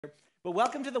But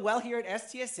welcome to the Well here at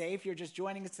STSA. If you're just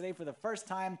joining us today for the first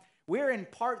time, we're in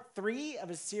part 3 of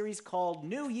a series called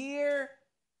New Year,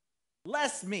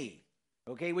 Less Me,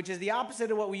 okay, which is the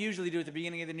opposite of what we usually do at the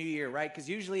beginning of the new year, right? Because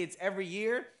usually it's every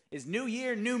year is New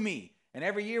Year, New Me. And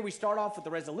every year we start off with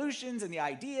the resolutions and the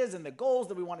ideas and the goals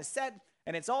that we want to set.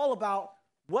 And it's all about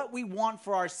what we want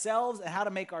for ourselves and how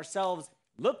to make ourselves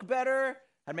look better,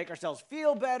 how to make ourselves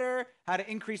feel better, how to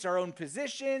increase our own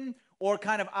position, or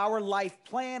kind of our life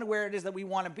plan, where it is that we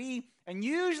want to be. And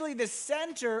usually the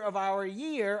center of our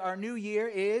year, our new year,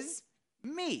 is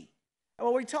me. And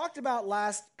what we talked about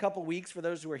last couple weeks, for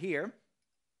those who are here,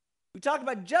 we talked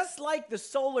about just like the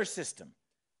solar system.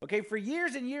 Okay, for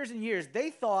years and years and years,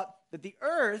 they thought that the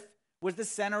Earth was the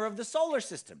center of the solar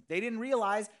system. They didn't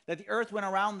realize that the Earth went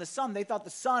around the sun. They thought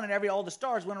the sun and all the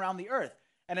stars went around the Earth.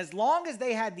 And as long as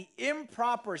they had the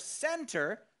improper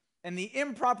center and the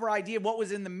improper idea of what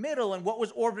was in the middle and what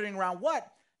was orbiting around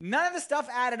what, none of the stuff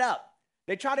added up.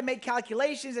 They try to make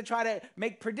calculations, they try to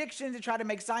make predictions, they try to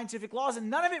make scientific laws,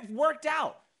 and none of it worked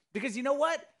out. Because you know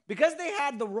what? Because they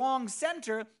had the wrong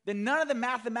center, then none of the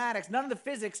mathematics, none of the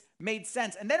physics made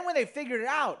sense. And then when they figured it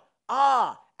out,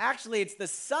 actually it's the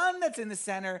sun that's in the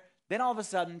center, then all of a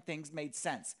sudden things made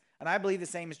sense. And I believe the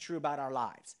same is true about our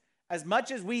lives. As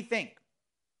much as we think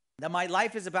that my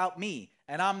life is about me,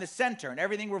 and I'm the center, and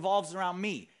everything revolves around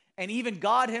me. And even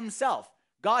God himself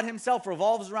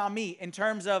revolves around me in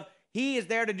terms of he is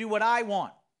there to do what I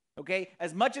want, okay?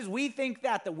 As much as we think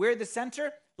that we're the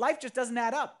center, life just doesn't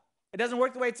add up. It doesn't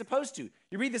work the way it's supposed to.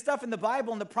 You read the stuff in the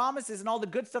Bible and the promises and all the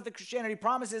good stuff that Christianity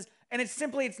promises, and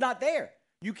it's not there.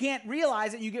 You can't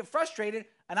realize it, and you get frustrated.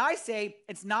 And I say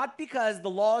it's not because the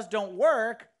laws don't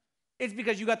work, it's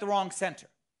because you got the wrong center.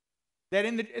 That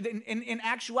in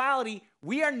actuality,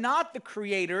 we are not the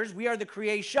creators, we are the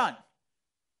creation.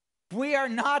 We are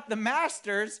not the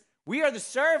masters, we are the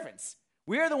servants.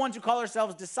 We are the ones who call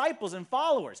ourselves disciples and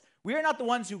followers. We are not the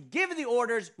ones who give the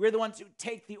orders, we're the ones who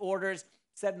take the orders.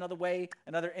 Said another way,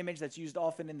 another image that's used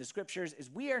often in the scriptures is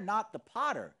we are not the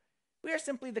potter. We are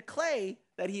simply the clay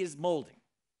that he is molding.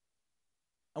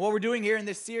 And what we're doing here in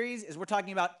this series is we're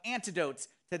talking about antidotes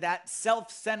to that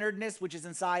self-centeredness which is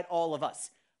inside all of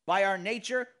us. By our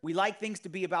nature, we like things to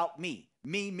be about me.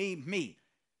 Me.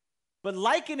 But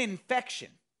like an infection,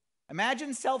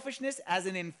 imagine selfishness as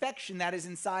an infection that is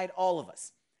inside all of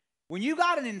us. When you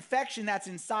got an infection that's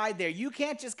inside there, you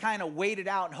can't just kind of wait it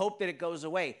out and hope that it goes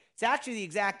away. It's actually the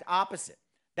exact opposite.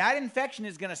 That infection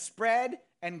is going to spread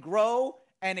and grow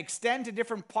and extend to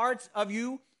different parts of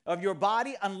your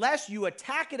body, unless you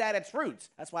attack it at its roots.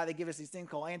 That's why they give us these things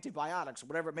called antibiotics or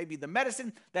whatever it may be, the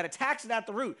medicine that attacks it at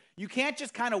the root. You can't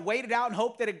just kind of wait it out and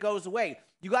hope that it goes away.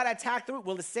 You got to attack the root.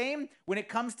 Well, the same when it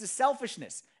comes to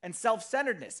selfishness and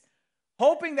self-centeredness.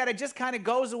 Hoping that it just kind of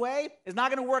goes away is not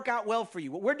going to work out well for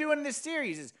you. What we're doing in this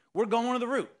series is we're going to the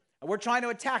root, and we're trying to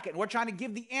attack it, and we're trying to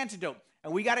give the antidote.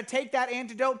 And we got to take that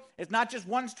antidote. It's not just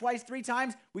once, twice, 3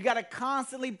 times. We got to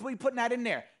constantly be putting that in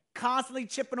there, constantly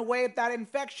chipping away at that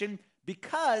infection,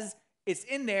 because it's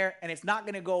in there and it's not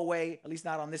going to go away, at least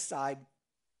not on this side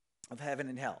of heaven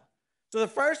and hell. So the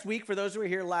first week, for those who were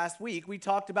here last week, we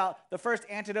talked about the first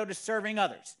antidote is serving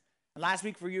others. And last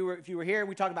week, if you were here,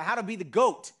 we talked about how to be the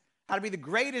GOAT, how to be the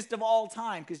greatest of all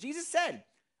time. Because Jesus said,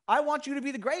 I want you to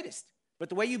be the greatest. But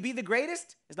the way you be the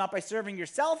greatest is not by serving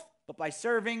yourself, but by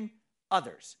serving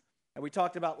others. And we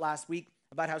talked about last week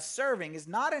about how serving is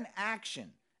not an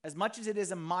action as much as it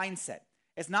is a mindset.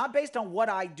 It's not based on what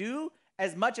I do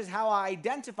as much as how I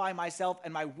identify myself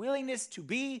and my willingness to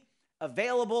be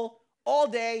available all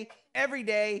day, every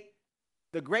day.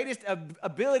 The greatest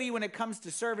ability when it comes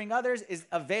to serving others is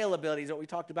availability, is what we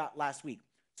talked about last week.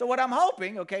 So what I'm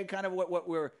hoping, okay, kind of what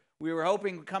we were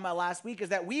hoping would come out last week, is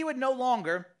that we would no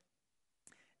longer,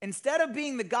 instead of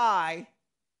being the guy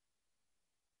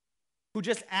who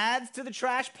just adds to the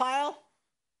trash pile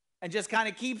and just kind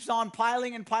of keeps on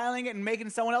piling it and making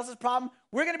someone else's problem,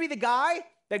 we're going to be the guy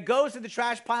that goes to the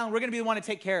trash pile, and we're going to be the one to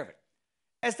take care of it.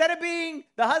 Instead of being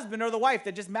the husband or the wife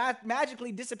that just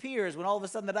magically disappears when all of a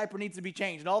sudden the diaper needs to be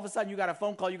changed, and all of a sudden you got a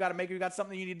phone call you got to make, or you got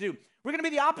something you need to do. We're going to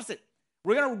be the opposite.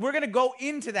 We're going to go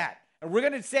into that, and we're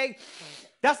going to say,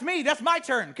 that's me, that's my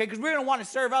turn, okay, because we're going to want to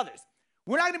serve others.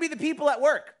 We're not going to be the people at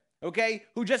work, okay,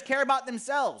 who just care about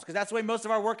themselves, because that's the way most of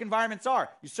our work environments are.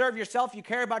 You serve yourself, you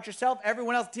care about yourself,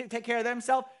 everyone else take care of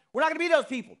themselves. We're not going to be those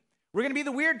people. We're going to be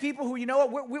the weird people who, you know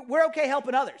what, we're okay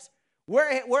helping others.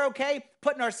 We're okay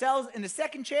putting ourselves in the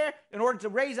second chair in order to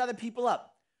raise other people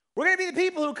up. We're going to be the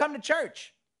people who come to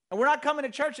church, and we're not coming to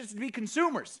church just to be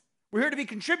consumers. We're here to be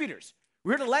contributors.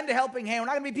 We're here to lend a helping hand. We're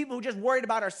not going to be people who are just worried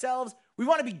about ourselves. We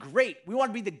want to be great. We want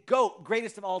to be the GOAT,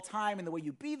 greatest of all time. And the way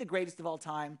you be the greatest of all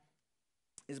time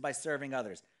is by serving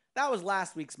others. That was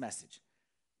last week's message.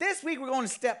 This week, we're going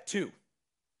to step 2.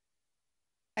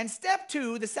 And step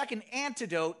 2, the second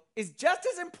antidote, is just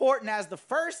as important as the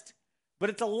first, but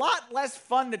it's a lot less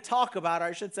fun to talk about, or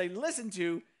I should say listen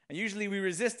to, and usually we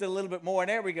resist it a little bit more, and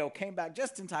there we go, came back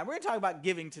just in time. We're going to talk about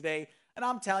giving today, and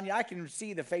I'm telling you, I can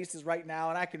see the faces right now,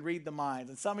 and I can read the minds.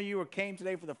 And some of you came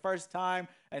today for the first time,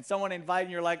 and someone invited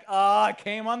you, you're like, I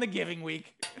came on the giving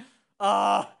week.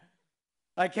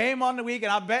 I came on the week,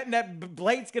 and I'm betting that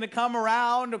Blake's going to come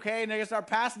around, okay, and they're going to start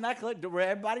passing that.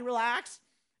 Everybody relax.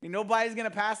 Nobody's going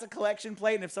to pass a collection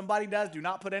plate, and if somebody does, do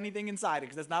not put anything inside it,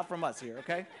 because it's not from us here,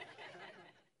 okay?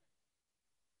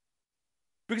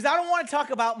 Because I don't want to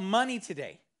talk about money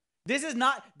today. This is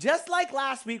not, just like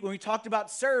last week when we talked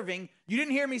about serving, you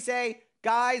didn't hear me say,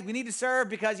 guys, we need to serve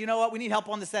because, you know what, we need help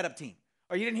on the setup team.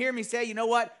 Or you didn't hear me say, you know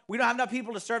what, we don't have enough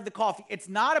people to serve the coffee. It's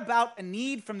not about a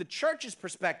need from the church's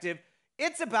perspective.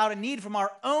 It's about a need from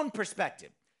our own perspective.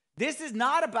 This is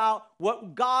not about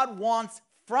what God wants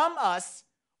from us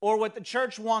or what the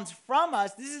church wants from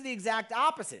us. This is the exact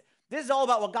opposite. This is all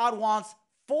about what God wants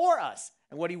for us.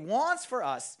 And what he wants for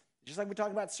us, just like we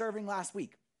talked about serving last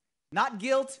week, not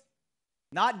guilt,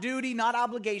 not duty, not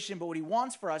obligation, but what he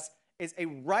wants for us is a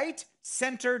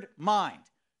right-centered mind,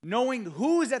 knowing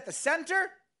who is at the center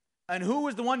and who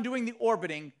is the one doing the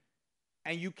orbiting.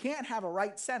 And you can't have a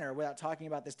right center without talking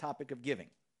about this topic of giving.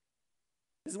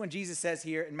 This is when Jesus says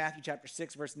here in Matthew chapter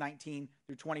 6, verse 19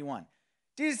 through 21.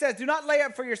 Jesus says, do not lay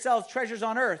up for yourselves treasures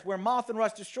on earth where moth and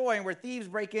rust destroy and where thieves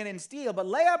break in and steal, but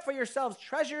lay up for yourselves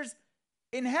treasures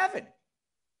in heaven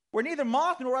where neither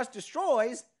moth nor rust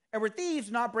destroys and where thieves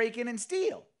do not break in and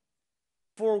steal.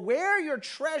 For where your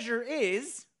treasure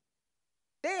is,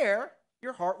 there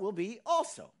your heart will be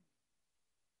also.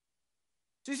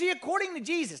 So you see, according to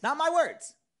Jesus, not my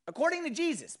words, according to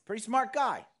Jesus, pretty smart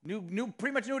guy,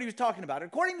 pretty much knew what he was talking about.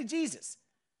 According to Jesus,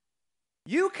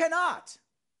 you cannot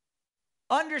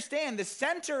understand the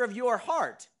center of your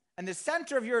heart and the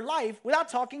center of your life without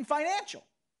talking financial,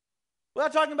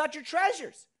 without talking about your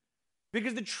treasures.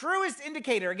 Because the truest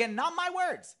indicator, again, not my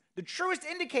words, the truest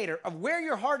indicator of where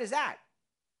your heart is at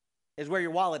is where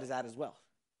your wallet is at as well.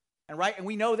 And right, and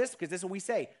we know this because this is what we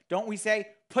say. Don't we say,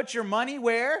 put your money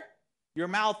where your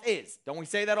mouth is? Don't we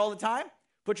say that all the time?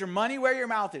 Put your money where your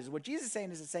mouth is. What Jesus is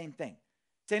saying is the same thing.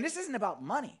 Saying this isn't about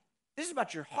money. This is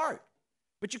about your heart.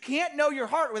 But you can't know your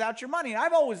heart without your money. And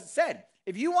I've always said,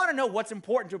 if you want to know what's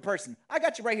important to a person, I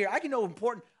got you right here. I can know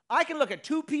important. I can look at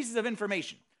 2 pieces of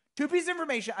information. 2 pieces of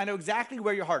information, I know exactly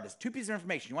where your heart is. 2 pieces of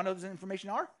information. You want to know what those information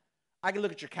are? I can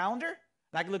look at your calendar, and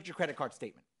I can look at your credit card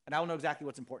statement, and I will know exactly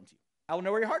what's important to you. I will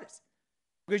know where your heart is.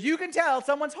 Because you can tell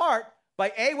someone's heart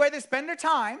by A, where they spend their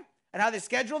time, and how they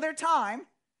schedule their time,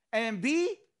 and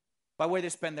B, by where they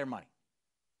spend their money.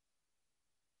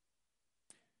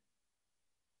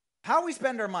 How we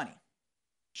spend our money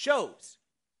shows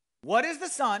what is the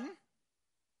sun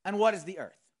and what is the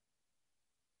earth.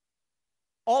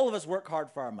 All of us work hard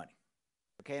for our money,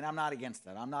 okay? And I'm not against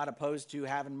that. I'm not opposed to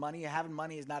having money. Having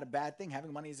money is not a bad thing.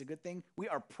 Having money is a good thing. We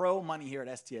are pro-money here at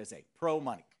STSA,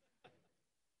 pro-money.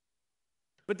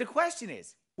 But the question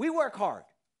is, we work hard.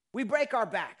 We break our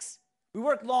backs. We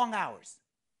work long hours.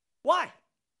 Why?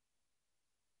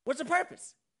 What's the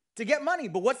purpose? To get money.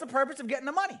 But what's the purpose of getting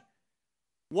the money?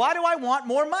 Why do I want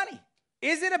more money?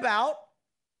 Is it about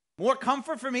more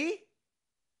comfort for me?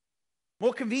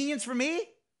 More convenience for me?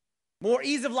 More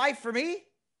ease of life for me?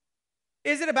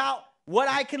 Is it about what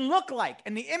I can look like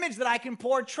and the image that I can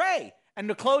portray and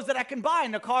the clothes that I can buy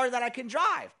and the car that I can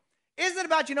drive? Is it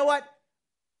about, you know what?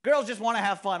 Girls just want to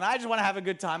have fun. I just want to have a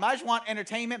good time. I just want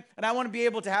entertainment, and I want to be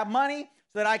able to have money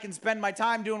so that I can spend my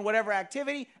time doing whatever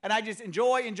activity, and I just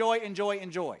enjoy.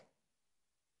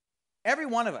 Every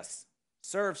one of us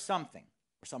serves something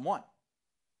or someone.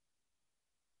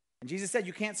 And Jesus said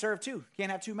you can't serve 2. You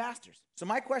can't have 2 masters. So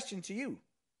my question to you,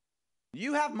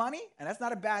 you have money, and that's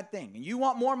not a bad thing. And you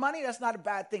want more money, that's not a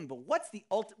bad thing. But what's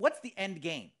the end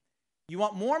game? You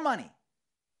want more money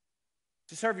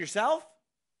to serve yourself,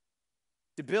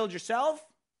 to build yourself,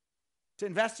 to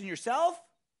invest in yourself,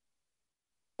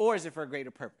 or is it for a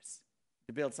greater purpose,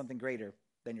 to build something greater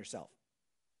than yourself?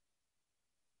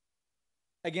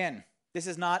 Again, this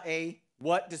is not a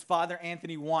what does Father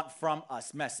Anthony want from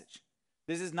us message.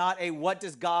 This is not a what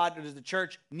does God or does the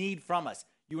church need from us.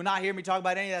 You will not hear me talk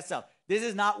about any of that stuff. This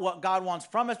is not what God wants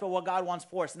from us, but what God wants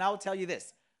for us. And I will tell you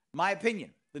this, my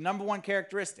opinion, the number one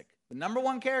characteristic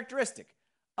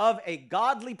of a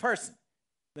godly person,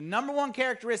 the number one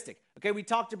characteristic, okay, we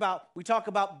talk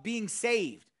about being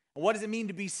saved. And what does it mean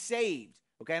to be saved?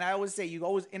 Okay, and I always say you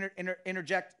always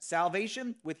interject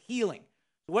salvation with healing.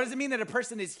 So what does it mean that a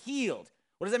person is healed?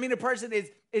 What does that mean a person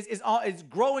is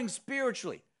growing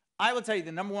spiritually? I will tell you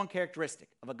the number one characteristic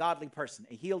of a godly person,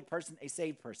 a healed person, a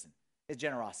saved person, is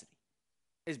generosity,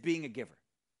 is being a giver.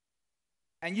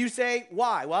 And you say,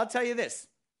 why? Well, I'll tell you this.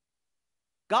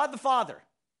 God the Father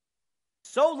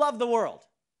so loved the world.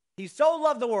 He so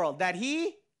loved the world that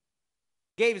he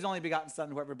gave his only begotten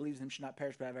Son. Whoever believes in him should not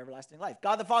perish but have everlasting life.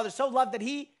 God the Father so loved that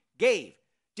he gave.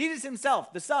 Jesus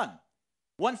himself, the Son,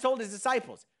 once told his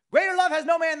disciples, greater love has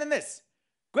no man than this.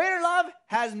 Greater love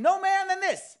has no man than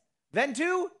this, than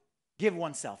to give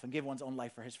oneself and give one's own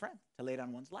life for his friend, to lay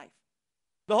down one's life.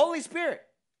 The Holy Spirit,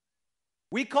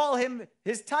 we call him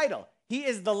his title. He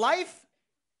is the life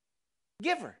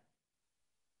giver.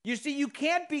 You see, you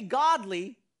can't be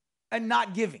godly and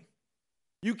not giving.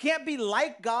 You can't be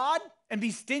like God and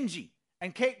be stingy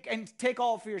and take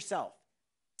all for yourself.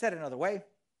 Said another way,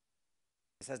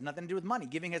 this has nothing to do with money.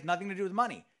 Giving has nothing to do with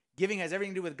money. Giving has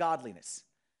everything to do with godliness.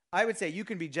 I would say you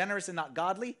can be generous and not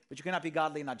godly, but you cannot be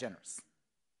godly and not generous.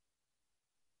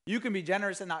 You can be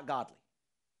generous and not godly,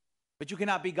 but you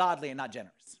cannot be godly and not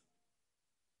generous.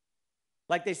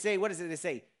 Like they say, what is it they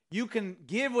say? You can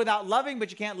give without loving,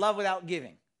 but you can't love without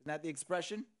giving. Isn't that the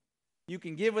expression? You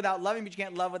can give without loving, but you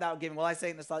can't love without giving. Well, I say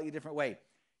it in a slightly different way.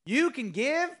 You can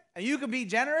give and you can be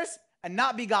generous and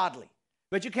not be godly,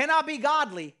 but you cannot be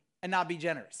godly and not be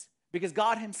generous, because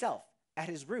God himself, at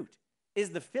his root,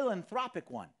 is the philanthropic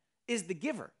one, is the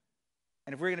giver.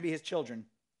 And if we're going to be his children,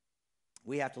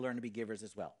 we have to learn to be givers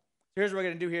as well. So here's what we're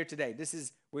going to do here today.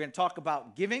 We're going to talk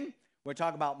about giving. We're going to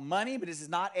talk about money, but this is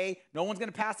not no one's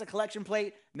going to pass a collection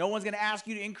plate. No one's going to ask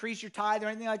you to increase your tithe or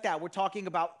anything like that. We're talking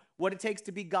about what it takes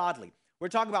to be godly. We're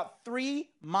talking about 3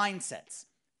 mindsets,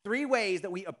 3 ways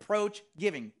that we approach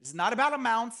giving. This is not about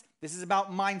amounts. This is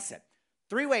about mindset.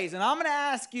 3 ways, and I'm going to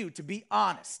ask you to be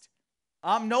honest.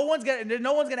 No one's going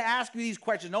to ask you these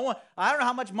questions. I don't know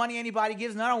how much money anybody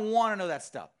gives, and I don't want to know that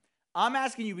stuff. I'm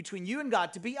asking you, between you and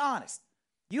God, to be honest.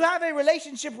 You have a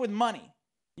relationship with money.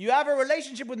 You have a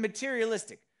relationship with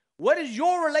materialistic. What is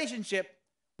your relationship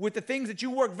with the things that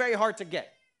you work very hard to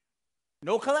get?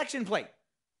 No collection plate,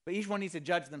 but each one needs to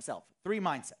judge themselves. 3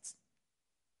 mindsets.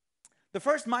 The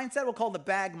first mindset we'll call the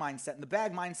bag mindset, and the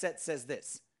bag mindset says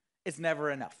this: it's never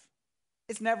enough.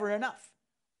 It's never enough.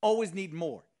 Always need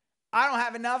more. I don't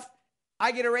have enough.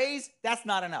 I get a raise, that's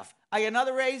not enough. I get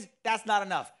another raise, that's not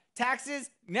enough. Taxes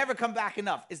never come back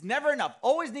enough. It's never enough.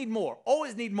 Always need more.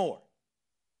 Always need more.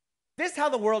 This is how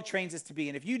the world trains us to be.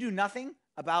 And if you do nothing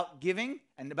about giving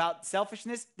and about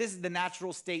selfishness, this is the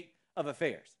natural state of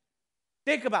affairs.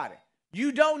 Think about it.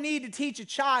 You don't need to teach a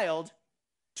child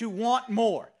to want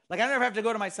more. Like, I never have to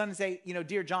go to my son and say,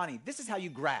 dear Johnny, this is how you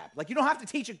grab. Like, you don't have to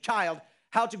teach a child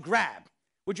how to grab.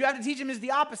 What you have to teach him is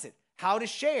the opposite: how to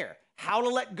share, how to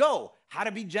let go, how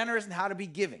to be generous, and how to be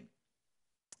giving.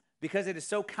 Because it is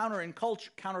so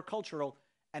countercultural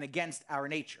and against our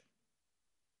nature.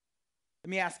 Let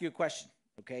me ask you a question,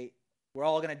 okay? We're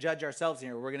all going to judge ourselves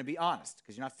here. We're going to be honest,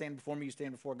 because you're not standing before me, you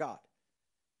stand before God.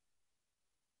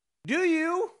 Do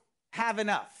you have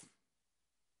enough?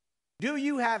 Do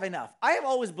you have enough? I have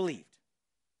always believed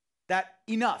that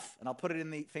enough, and I'll put it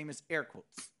in the famous air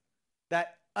quotes,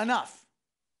 that enough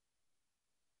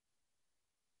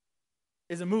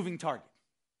is a moving target.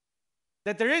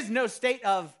 That there is no state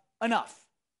of enough.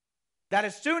 That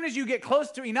as soon as you get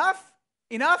close to enough,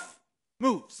 enough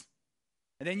moves.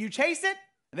 And then you chase it,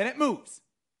 and then it moves.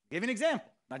 I'll give you an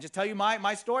example. I'll just tell you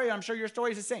my story, and I'm sure your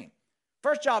story is the same.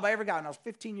 First job I ever got when I was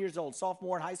 15 years old,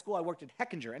 sophomore in high school, I worked at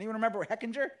Hechinger. Anyone remember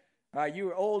Hechinger? You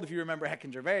were old if you remember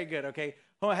Hechinger. Very good, okay.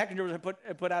 Hechinger was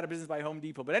put out of business by Home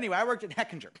Depot. But anyway, I worked at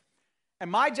Hechinger. And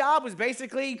my job was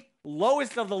basically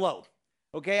lowest of the low.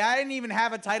 Okay, I didn't even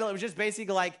have a title. It was just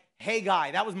basically like, hey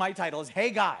guy. That was my title, is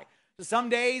hey guy. So some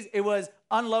days it was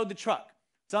unload the truck.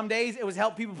 Some days it was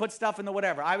help people put stuff in the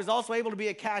whatever. I was also able to be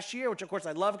a cashier, which of course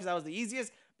I love because I was the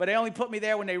easiest, but they only put me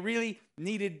there when they really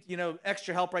needed,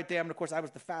 extra help right there. And of course I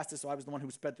was the fastest, so I was the one who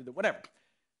sped through the whatever.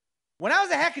 When I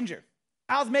was a Hechinger,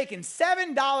 I was making $7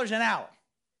 an hour.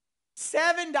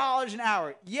 $7 an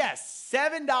hour. Yes,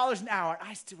 $7 an hour.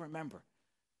 I still remember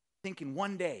thinking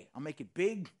one day I'll make it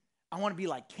big. I want to be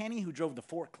like Kenny, who drove the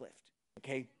forklift,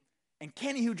 okay? And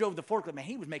Kenny, who drove the forklift, man,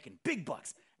 he was making big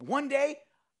bucks. And one day,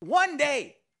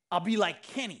 I'll be like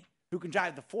Kenny, who can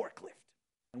drive the forklift.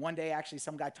 And one day, actually,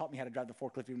 some guy taught me how to drive the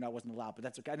forklift, even though I wasn't allowed. But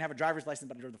that's okay. I didn't have a driver's license,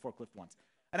 but I drove the forklift once.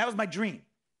 And that was my dream.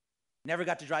 Never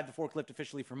got to drive the forklift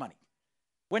officially for money.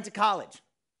 Went to college.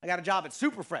 I got a job at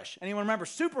Superfresh. Anyone remember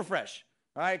Superfresh?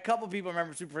 All right, a couple people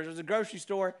remember Superfresh. It was a grocery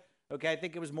store. Okay, I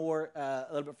think it was more a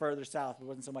little bit further south. It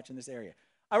wasn't so much in this area.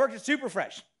 I worked at Super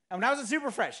Fresh. And when I was at Super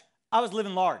Fresh, I was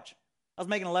living large. I was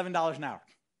making $11 an hour.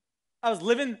 I was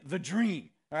living the dream,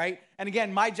 all right? And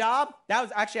again, my job, that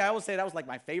was actually, I always say that was like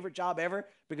my favorite job ever,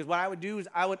 because what I would do is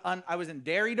I was in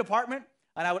dairy department,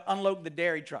 and I would unload the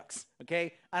dairy trucks,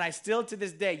 okay? And I still, to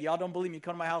this day, y'all don't believe me,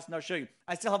 come to my house and I'll show you.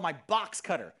 I still have my box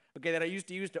cutter, okay, that I used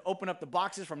to use to open up the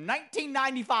boxes from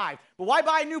 1995. But why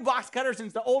buy a new box cutter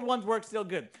since the old ones work still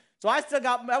good? So I still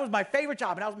got, that was my favorite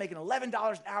job, and I was making $11 an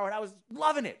hour, and I was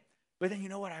loving it. But then you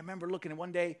know what? I remember looking at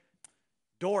one day,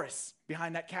 Doris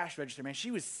behind that cash register, man,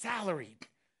 she was salaried.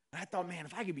 And I thought, man,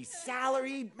 if I could be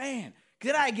salaried, man,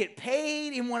 could I get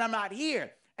paid even when I'm not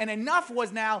here? And enough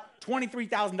was now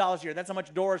 $23,000 a year. That's how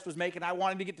much Doris was making. I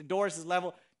wanted to get to Doris's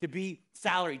level to be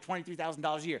salaried,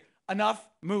 $23,000 a year. Enough,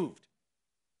 moved.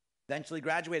 Eventually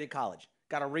graduated college,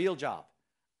 got a real job.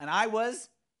 And I was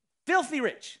filthy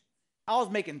rich. I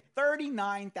was making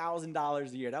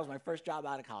 $39,000 a year. That was my first job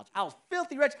out of college. I was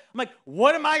filthy rich. I'm like,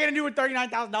 what am I going to do with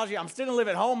 $39,000 a year? I'm still going to live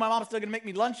at home. My mom's still going to make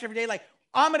me lunch every day. Like,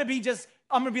 I'm going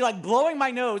to be like blowing my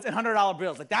nose in $100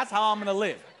 bills. Like, that's how I'm going to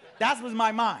live. That was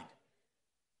my mind.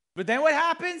 But then what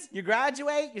happens? You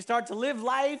graduate, you start to live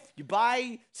life, you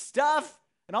buy stuff,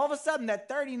 and all of a sudden that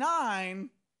 39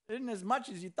 isn't as much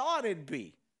as you thought it'd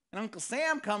be. And Uncle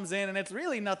Sam comes in, and it's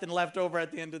really nothing left over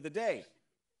at the end of the day.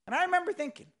 And I remember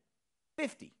thinking,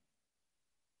 50.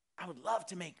 I would love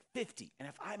to make 50. And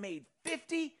if I made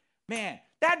 50, man,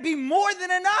 that'd be more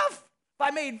than enough. If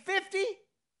I made 50,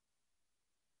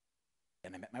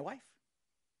 then I met my wife.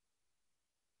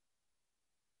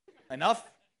 Enough.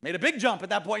 Made a big jump at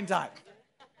that point in time.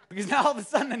 Because now all of a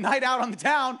sudden, a night out on the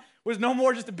town was no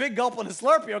more just a big gulp and a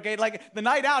Slurpee, okay? Like, the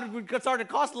night out would start to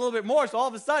cost a little bit more, so all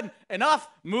of a sudden, enough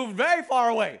moved very far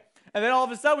away. And then all of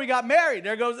a sudden, we got married.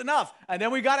 There goes enough. And then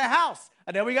we got a house.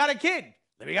 And then we got a kid.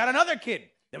 Then we got another kid.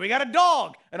 Then we got a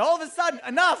dog. And all of a sudden,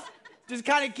 enough just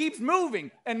kind of keeps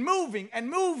moving and moving and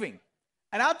moving.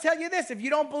 And I'll tell you this, if you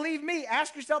don't believe me,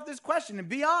 ask yourself this question and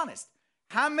be honest.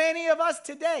 How many of us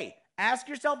today, ask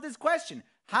yourself this question,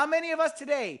 how many of us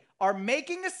today are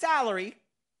making a salary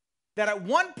that at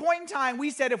one point in time we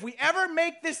said if we ever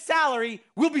make this salary,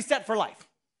 we'll be set for life?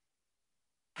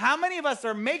 How many of us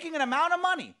are making an amount of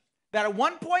money that at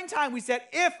one point in time we said,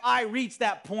 if I reach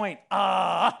that point,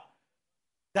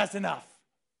 that's enough?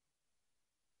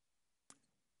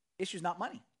 Issue's not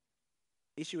money.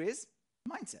 Issue is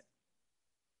mindset.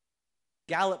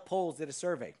 Gallup polls did a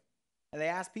survey, and they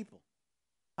asked people,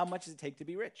 how much does it take to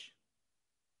be rich?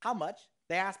 How much?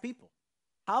 They asked people,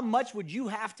 how much would you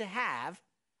have to have,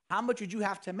 how much would you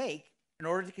have to make in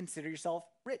order to consider yourself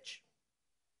rich?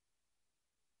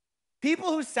 People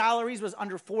whose salaries was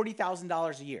under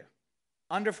 $40,000 a year,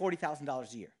 under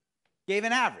 $40,000 a year, gave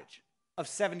an average of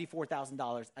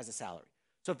 $74,000 as a salary.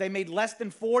 So if they made less than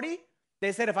 40,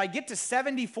 they said, if I get to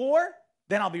 74,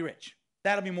 then I'll be rich.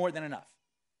 That'll be more than enough.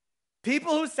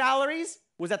 People whose salaries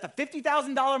was at the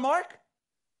 $50,000 mark,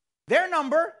 their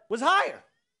number was higher.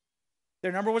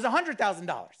 Their number was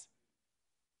 $100,000.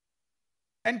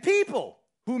 And people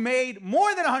who made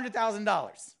more than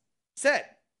 $100,000 said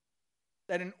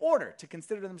that in order to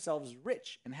consider themselves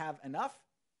rich and have enough,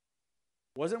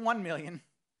 wasn't 1 million,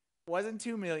 wasn't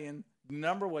 2 million, the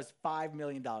number was $5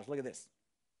 million. Look at this.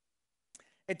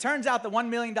 It turns out that $1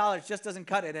 million just doesn't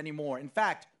cut it anymore. In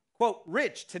fact, quote,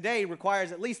 rich today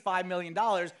requires at least $5 million,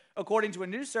 according to a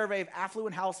new survey of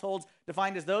affluent households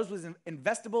defined as those with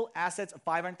investable assets of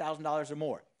 $500,000 or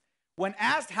more. When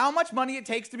asked how much money it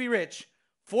takes to be rich,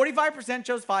 45%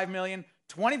 chose $5 million,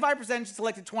 25%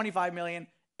 selected $25 million,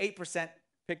 8%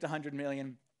 picked $100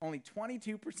 million, only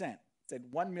 22% said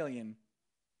 $1 million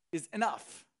is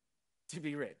enough to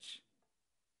be rich.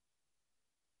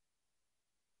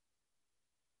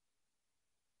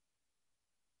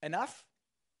 Enough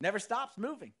never stops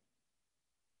moving.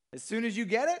 As soon as you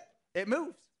get it, it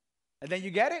moves. And then you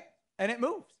get it, and it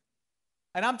moves.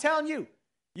 And I'm telling you,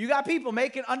 you got people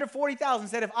making under 40,000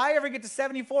 said, if I ever get to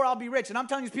 74, I'll be rich. And I'm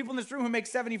telling you, there's people in this room who make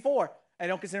 74 and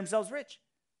don't consider themselves rich.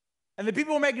 And the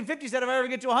people who are making 50 said, if I ever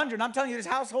get to 100, and I'm telling you, there's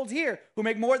households here who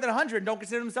make more than 100 and don't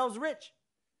consider themselves rich.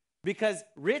 Because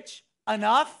rich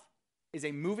enough is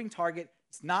a moving target.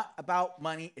 It's not about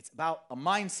money. It's about a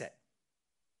mindset.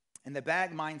 And the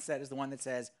bag mindset is the one that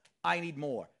says, I need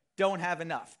more. Don't have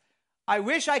enough. I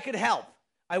wish I could help.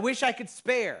 I wish I could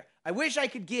spare. I wish I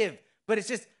could give. But it's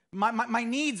just my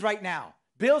needs right now.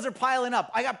 Bills are piling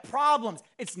up. I got problems.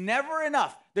 It's never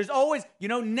enough. There's always,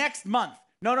 next month.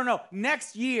 No.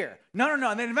 Next year. No.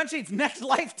 And then eventually it's next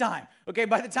lifetime. Okay,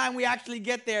 by the time we actually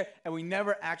get there, and we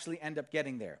never actually end up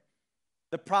getting there.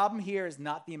 The problem here is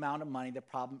not the amount of money. The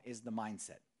problem is the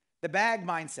mindset. The bag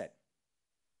mindset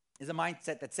is a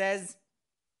mindset that says,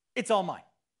 It's all mine.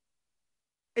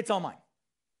 It's all mine.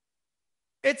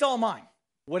 It's all mine.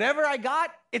 Whatever I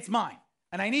got, it's mine.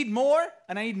 And I need more,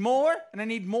 and I need more, and I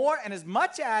need more. And as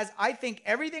much as I think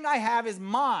everything I have is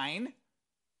mine,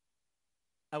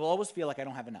 I will always feel like I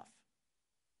don't have enough.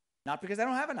 Not because I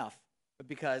don't have enough, but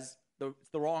because it's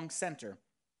the wrong center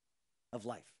of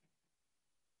life.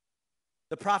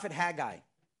 The prophet Haggai,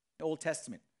 the Old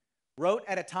Testament, wrote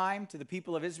at a time to the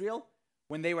people of Israel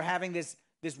when they were having this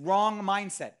wrong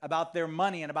mindset about their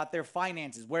money and about their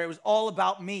finances, where it was all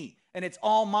about me, and it's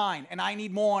all mine, and I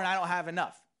need more, and I don't have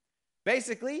enough.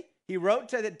 Basically, he wrote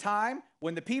to the time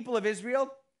when the people of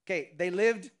Israel, they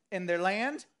lived in their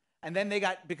land, and then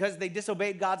because they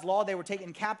disobeyed God's law, they were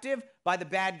taken captive by the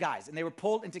bad guys, and they were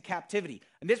pulled into captivity.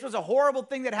 And this was a horrible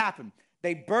thing that happened.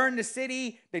 They burned the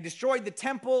city, they destroyed the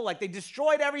temple, they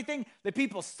destroyed everything. The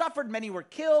people suffered, many were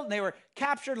killed, and they were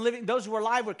captured living, those who were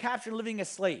alive were captured living as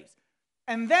slaves.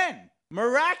 And then,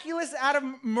 miraculous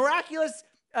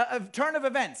turn of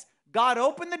events, God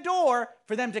opened the door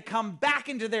for them to come back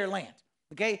into their land.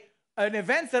 An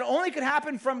event that only could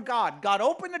happen from God. God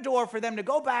opened the door for them to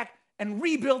go back and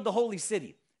rebuild the holy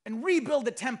city, and rebuild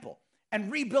the temple,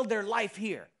 and rebuild their life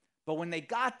here. But when they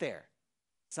got there,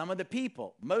 most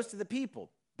of the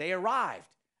people, they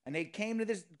arrived, and they came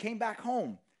back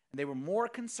home, and they were more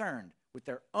concerned with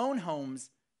their own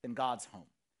homes than God's home.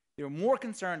 They were more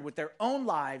concerned with their own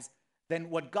lives than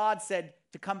what God said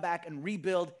to come back and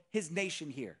rebuild his nation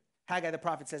here. Haggai the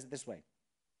prophet says it this way.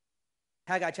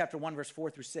 Haggai chapter 1, verse 4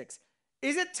 through 6.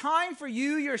 Is it time for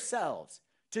you yourselves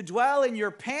to dwell in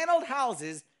your paneled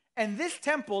houses and this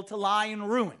temple to lie in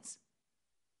ruins?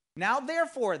 Now,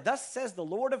 therefore, thus says the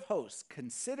Lord of hosts,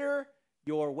 consider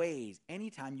your ways.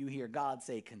 Anytime you hear God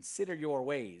say, consider your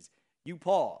ways, you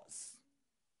pause.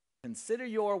 Consider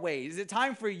your ways. Is it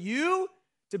time for you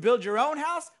to build your own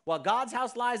house while God's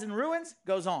house lies in ruins?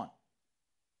 Goes on.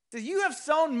 It says, you have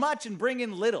sown much and bring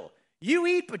in little. You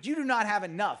eat, but you do not have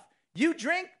enough. You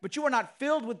drink, but you are not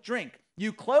filled with drink.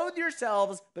 You clothe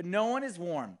yourselves, but no one is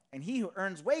warm. And he who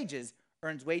earns wages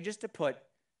to put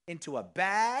into a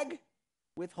bag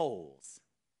with holes.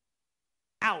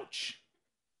 Ouch.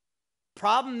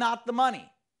 Problem not the money.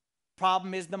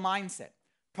 Problem is the mindset.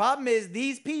 Problem is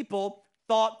these people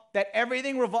thought that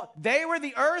everything they were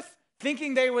the earth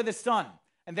thinking they were the sun.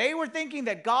 And they were thinking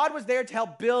that God was there to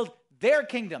help build their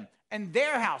kingdom and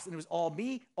their house. And it was all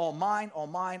me, all mine, all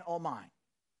mine, all mine.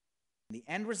 And the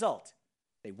end result,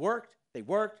 they worked,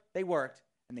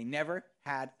 and they never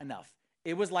had enough.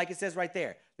 It was like it says right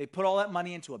there. They put all that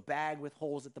money into a bag with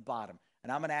holes at the bottom.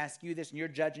 And I'm going to ask you this, and you're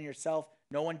judging yourself.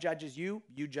 No one judges you.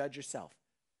 You judge yourself.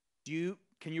 Can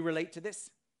you relate to this?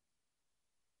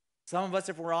 Some of us,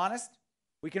 if we're honest,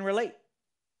 we can relate.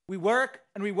 We work,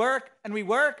 and we work, and we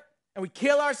work, and we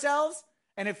kill ourselves,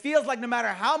 and it feels like no matter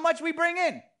how much we bring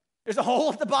in, there's a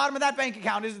hole at the bottom of that bank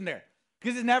account, isn't there?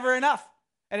 Because it's never enough.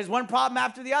 And it's one problem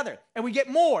after the other. And we get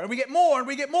more, and we get more, and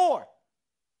we get more.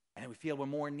 And then we feel we're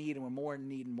more in need, and we're more in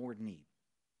need, and more in need.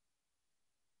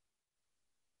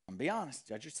 I'm be honest,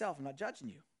 judge yourself. I'm not judging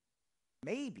you.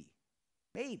 Maybe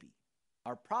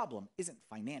our problem isn't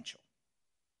financial.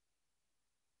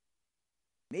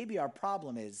 Maybe our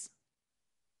problem is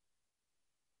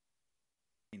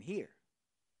in here.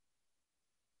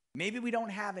 Maybe we don't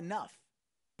have enough.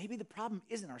 Maybe the problem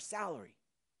isn't our salary.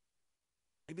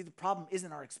 Maybe the problem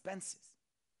isn't our expenses.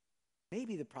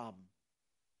 Maybe the problem,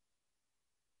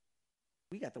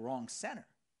 we got the wrong center.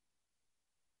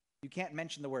 You can't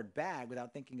mention the word bag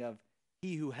without thinking of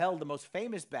he who held the most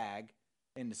famous bag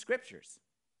in the scriptures,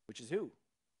 which is who?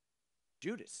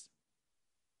 Judas.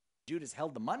 Judas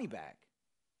held the money bag.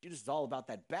 Judas is all about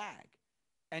that bag.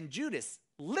 And Judas,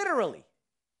 literally,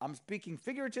 I'm speaking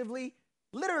figuratively,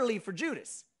 literally for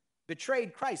Judas,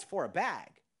 betrayed Christ for a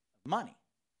bag of money.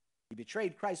 He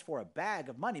betrayed Christ for a bag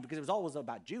of money because it was always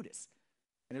about Judas.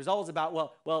 And it was always about,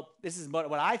 well, this is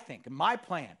what I think and my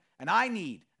plan and I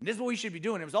need. And this is what we should be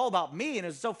doing. It was all about me, and it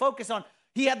was so focused on,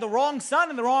 he had the wrong sun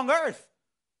and the wrong earth.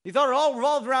 He thought it all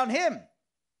revolved around him.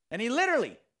 And he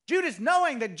literally, Judas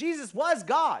knowing that Jesus was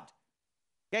God.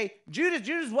 Okay,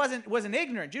 Judas wasn't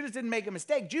ignorant. Judas didn't make a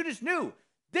mistake. Judas knew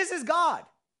this is God.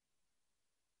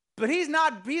 But he's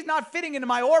not fitting into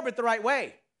my orbit the right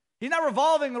way. He's not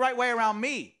revolving the right way around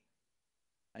me.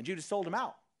 And Judas sold him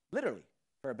out, literally,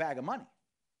 for a bag of money.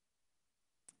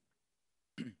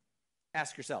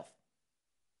 Ask yourself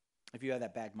if you have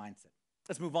that bag mindset.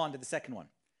 Let's move on to the second one.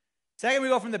 Second, we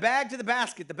go from the bag to the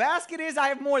basket. The basket is, I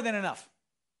have more than enough.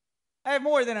 I have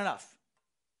more than enough.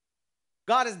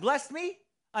 God has blessed me,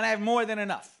 and I have more than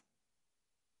enough.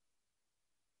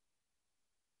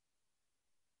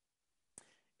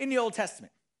 In the Old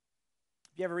Testament,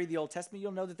 If you ever read the Old Testament,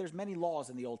 you'll know that there's many laws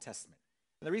in the Old Testament.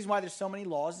 And the reason why there's so many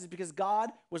laws is because God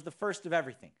was the first of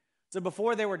everything. So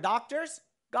before there were doctors,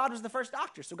 God was the first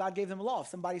doctor. So God gave them a law. If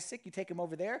somebody's sick, you take him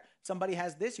over there. Somebody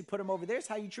has this, you put him over there. It's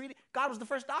how you treat it. God was the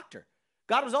first doctor.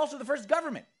 God was also the first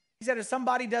government. He said, if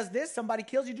somebody does this, somebody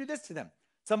kills, you do this to them.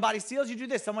 Somebody steals, you do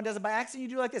this. Someone does it by accident,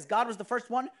 you do like this. God was the first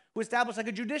one who established like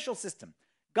a judicial system.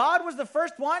 God was the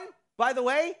first one, by the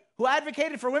way, who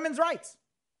advocated for women's rights.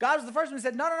 God was the first one who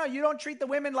said, no, you don't treat the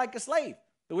women like a slave.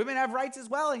 The women have rights as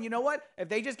well. And you know what? If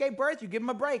they just gave birth, you give them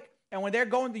a break. And when they're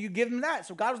going, you give them that.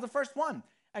 So God was the first one.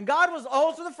 And God was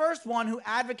also the first one who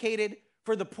advocated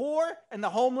for the poor and the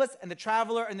homeless and the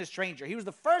traveler and the stranger. He was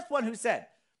the first one who said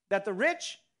that the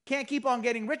rich can't keep on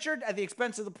getting richer at the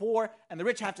expense of the poor, and the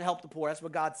rich have to help the poor. That's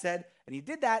what God said. And he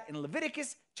did that in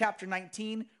Leviticus chapter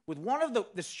 19 with one of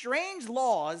the strange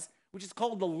laws, which is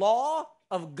called the law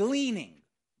of gleaning.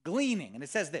 Gleaning. And it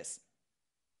says this,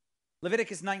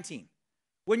 Leviticus 19.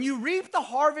 When you reap the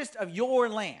harvest of your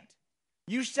land,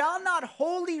 you shall not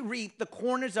wholly reap the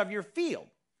corners of your field,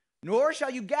 nor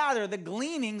shall you gather the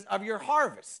gleanings of your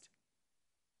harvest.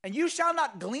 And you shall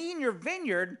not glean your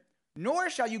vineyard,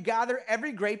 nor shall you gather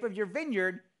every grape of your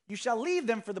vineyard. You shall leave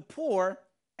them for the poor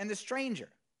and the stranger.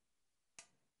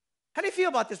 How do you feel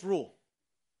about this rule?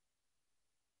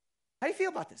 How do you feel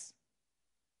about this?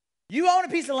 You own a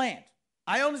piece of land.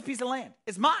 I own this piece of land.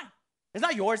 It's mine. It's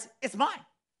not yours. It's mine.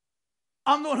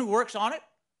 I'm the one who works on it.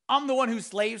 I'm the one who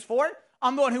slaves for it.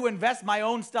 I'm the one who invests my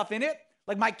own stuff in it.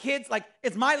 Like my kids, like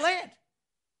it's my land.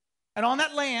 And on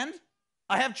that land,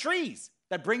 I have trees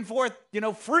that bring forth,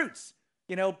 fruits,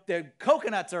 the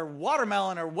coconuts or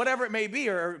watermelon or whatever it may be,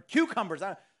 or cucumbers.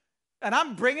 And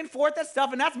I'm bringing forth that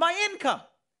stuff, and that's my income.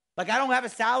 Like I don't have a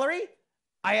salary.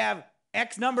 I have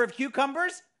X number of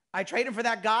cucumbers. I trade them for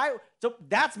that guy. So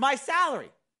that's my salary.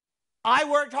 I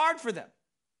worked hard for them.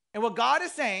 And what God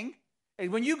is saying is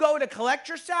when you go to collect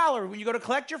your salary, when you go to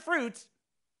collect your fruits,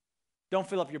 don't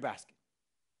fill up your basket.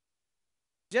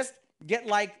 Just get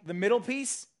like the middle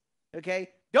piece, okay?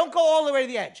 Don't go all the way to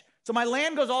the edge. So my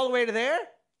land goes all the way to there.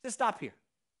 Just stop here.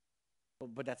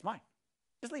 But that's mine.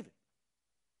 Just leave it.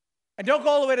 And don't go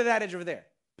all the way to that edge over there.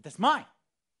 But that's mine.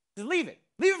 Just leave it.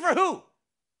 Leave it for who?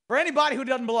 For anybody who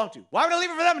doesn't belong to. Why would I leave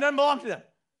it for them? It doesn't belong to them.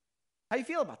 How you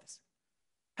feel about this?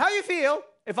 How you feel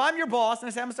if I'm your boss and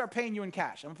I say, I'm going to start paying you in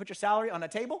cash. I'm going to put your salary on a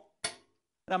table, and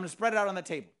I'm going to spread it out on the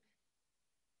table.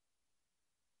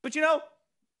 But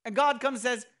and God comes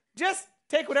and says, just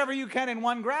take whatever you can in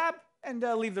one grab and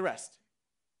leave the rest.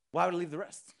 Why would I leave the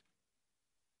rest?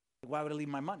 Why would I leave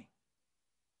my money?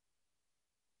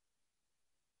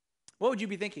 What would you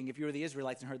be thinking if you were the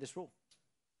Israelites and heard this rule?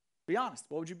 Be honest.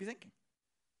 What would you be thinking?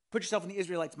 Put yourself in the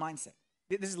Israelites' mindset.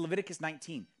 This is Leviticus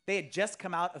 19. They had just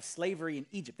come out of slavery in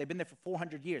Egypt. They've been there for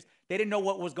 400 years. They didn't know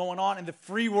what was going on in the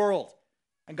free world.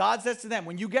 And God says to them,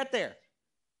 when you get there,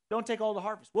 don't take all the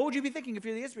harvest. What would you be thinking if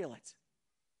you're the Israelites?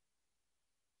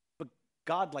 But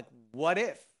God, what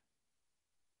if?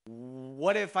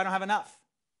 What if I don't have enough?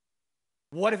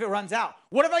 What if it runs out?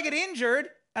 What if I get injured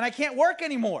and I can't work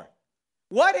anymore?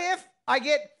 What if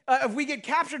if we get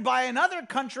captured by another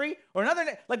country or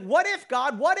another, what if,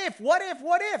 God, what if?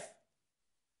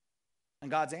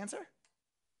 And God's answer?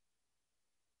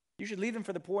 You should leave them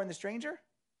for the poor and the stranger.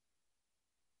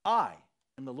 I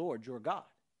am the Lord your God.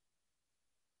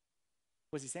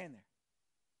 What's he saying there?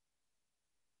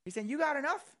 He's saying, you got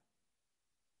enough?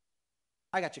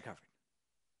 I got you covered.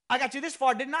 I got you this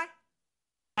far, didn't I?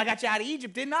 I got you out of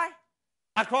Egypt, didn't I?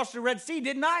 I crossed the Red Sea,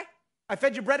 didn't I? I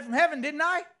fed you bread from heaven, didn't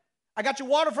I? I got you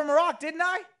water from a rock, didn't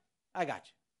I? I got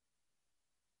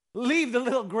you. Leave the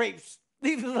little grapes.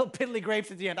 Leave the little piddly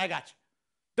grapes at the end. I got you.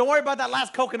 Don't worry about that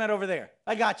last coconut over there.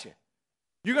 I got you.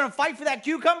 You're going to fight for that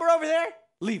cucumber over there?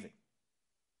 Leave it.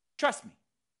 Trust me.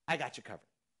 I got you covered.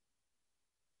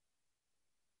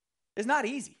 It's not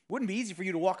easy. It wouldn't be easy for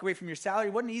you to walk away from your salary.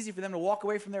 It wasn't easy for them to walk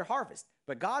away from their harvest.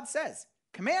 But God says,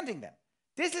 commanding them,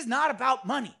 this is not about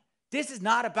money. This is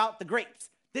not about the grapes.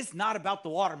 This is not about the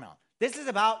watermelon. This is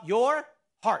about your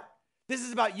heart. This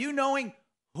is about you knowing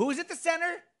who's at the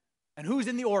center and who's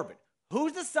in the orbit.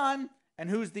 Who's the sun and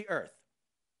who's the earth.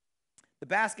 The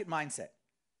basket mindset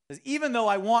says, even though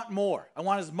I want more, I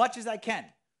want as much as I can,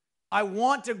 I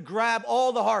want to grab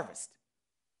all the harvest,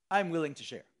 I'm willing to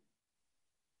share.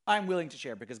 I'm willing to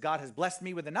share because God has blessed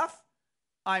me with enough.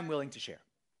 I'm willing to share.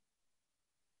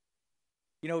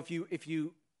 If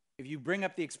you bring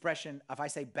up the expression, if I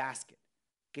say basket,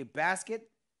 okay, basket,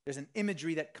 there's an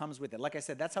imagery that comes with it. Like I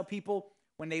said, that's how people,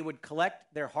 when they would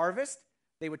collect their harvest,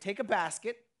 they would take a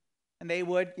basket and they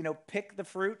would, pick the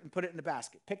fruit and put it in the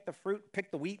basket. Pick the fruit, pick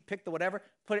the wheat, pick the whatever,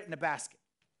 put it in the basket.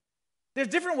 There's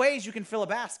different ways you can fill a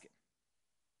basket.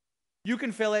 You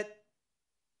can fill it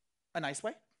a nice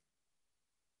way,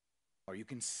 or you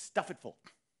can stuff it full.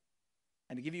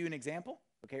 And to give you an example,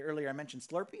 okay, earlier I mentioned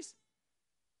Slurpees.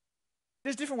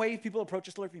 There's different ways people approach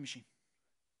a Slurpee machine.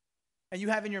 And you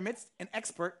have in your midst an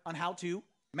expert on how to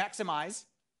maximize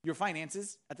your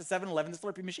finances at the 7-Eleven, the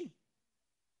Slurpee machine.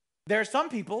 There are some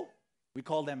people, we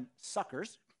call them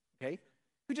suckers, okay,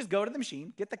 who just go to the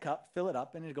machine, get the cup, fill it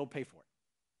up, and then go pay for it.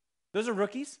 Those are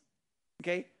rookies,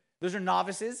 okay? Those are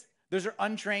novices. Those are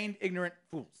untrained, ignorant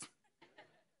fools.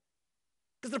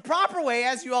 Because the proper way,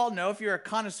 as you all know, if you're a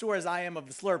connoisseur as I am of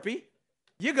the Slurpee,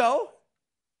 you go,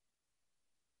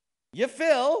 you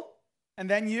fill, and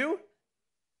then you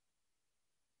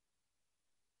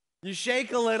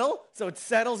shake a little so it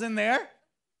settles in there.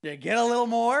 You get a little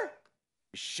more.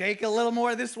 You shake a little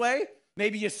more this way.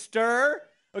 Maybe you stir.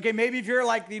 Okay, maybe if you're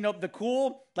like, the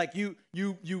cool, like you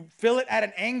fill it at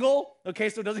an angle, okay,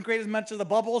 so it doesn't create as much of the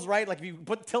bubbles, right? Like if you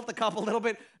tilt the cup a little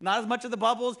bit, not as much of the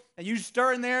bubbles, and you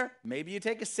stir in there, maybe you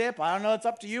take a sip. I don't know, it's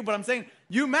up to you, but I'm saying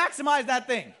you maximize that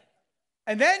thing.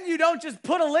 And then you don't just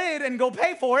put a lid and go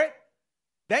pay for it.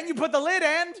 Then you put the lid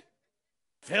and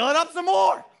fill it up some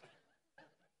more.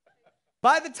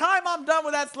 By the time I'm done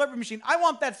with that Slurpee machine, I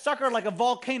want that sucker like a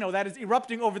volcano that is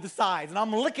erupting over the sides, and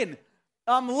I'm licking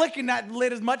that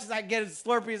lid as much as I get, as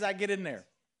Slurpee as I get in there.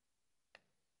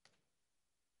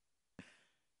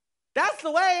 That's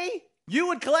the way you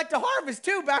would collect a harvest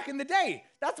too back in the day.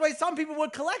 That's the way some people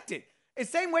would collect it.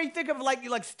 It's the same way you think of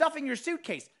like stuffing your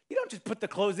suitcase. You don't just put the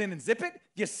clothes in and zip it.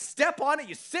 You step on it,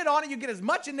 you sit on it, you get as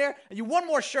much in there, and you one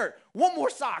more shirt, one more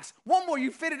socks, one more, you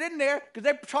fit it in there because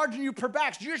they're charging you per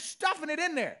bag. So you're stuffing it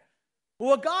in there. Well,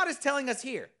 what God is telling us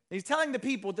here, he's telling the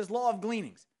people with this law of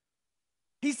gleanings.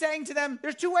 He's saying to them,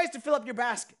 there's two ways to fill up your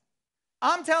basket.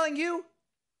 I'm telling you,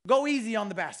 go easy on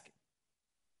the basket.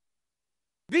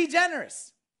 Be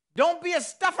generous. Don't be a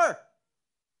stuffer.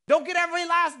 Don't get every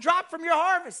last drop from your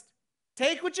harvest.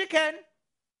 Take what you can,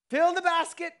 fill the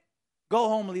basket, go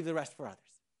home and leave the rest for others.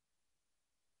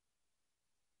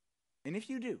 And if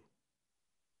you do,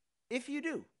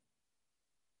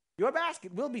 your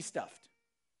basket will be stuffed,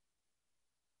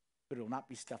 but it will not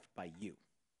be stuffed by you.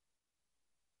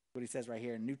 What he says right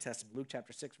here in New Testament, Luke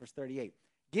chapter 6, verse 38.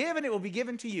 Give and it will be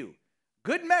given to you.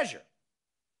 Good measure.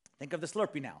 Think of the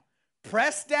Slurpee now.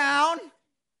 Pressed down,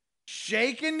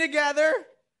 shaken together,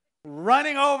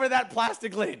 running over that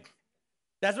plastic lid.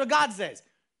 That's what God says.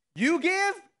 You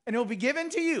give and it will be given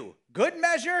to you. Good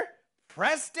measure,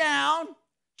 pressed down,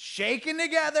 shaken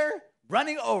together,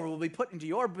 running over will be put into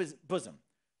your bosom.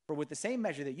 For with the same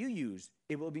measure that you use,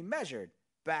 it will be measured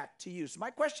back to you. So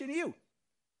my question to you,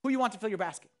 who you want to fill your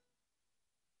basket?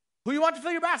 Who you want to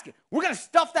fill your basket? We're going to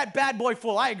stuff that bad boy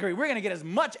full. I agree. We're going to get as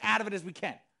much out of it as we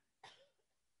can.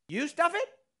 You stuff it,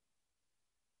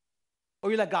 or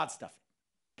you let God stuff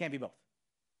it. Can't be both.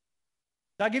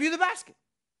 So I give you the basket.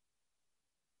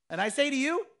 And I say to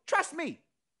you, trust me.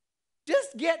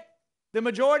 Just get the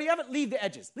majority of it. Leave the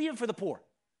edges. Leave it for the poor.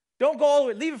 Don't go all the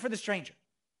way. Leave it for the stranger.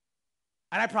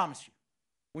 And I promise you,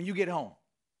 when you get home,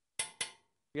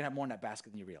 you're going to have more in that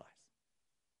basket than you realize.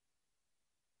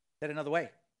 Said another way,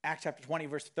 Acts chapter 20,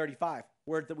 verse 35,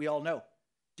 words that we all know.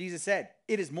 Jesus said,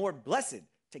 it is more blessed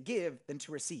to give than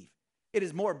to receive. It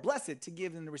is more blessed to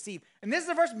give than to receive. And this is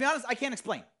a verse, to be honest, I can't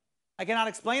explain. I cannot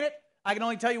explain it. I can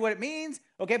only tell you what it means,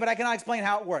 okay, but I cannot explain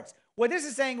how it works. What this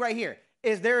is saying right here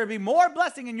is there will be more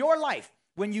blessing in your life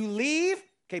when you leave.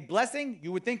 Okay, blessing,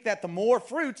 you would think that the more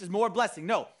fruits is more blessing.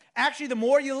 No, actually, the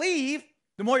more you leave,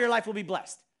 the more your life will be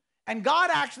blessed. And God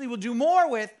actually will do more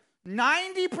with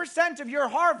 90% of your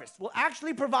harvest will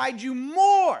actually provide you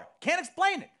more. Can't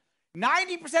explain it.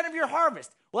 90% of your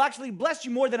harvest will actually bless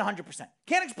you more than 100%.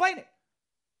 Can't explain it.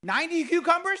 90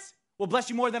 cucumbers will bless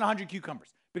you more than 100 cucumbers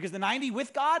because the 90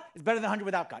 with God is better than 100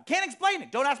 without God. Can't explain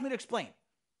it. Don't ask me to explain.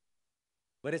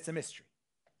 But it's a mystery.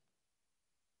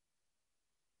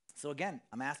 So again,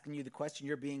 I'm asking you the question.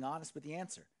 You're being honest with the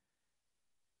answer.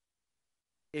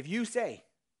 If you say,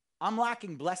 I'm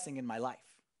lacking blessing in my life,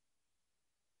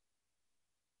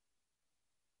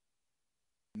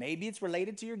 maybe it's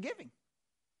related to your giving.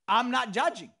 I'm not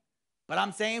judging, but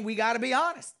I'm saying we got to be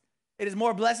honest. It is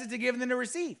more blessed to give than to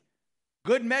receive.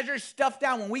 Good measure, stuff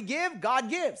down. When we give, God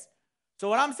gives. So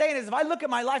what I'm saying is if I look at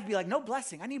my life and be like, no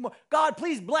blessing, I need more. God,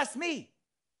 please bless me.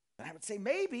 Then I would say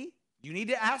maybe you need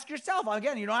to ask yourself.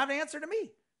 Again, you don't have an answer to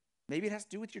me. Maybe it has to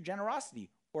do with your generosity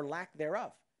or lack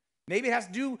thereof. Maybe it has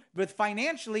to do with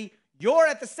financially, you're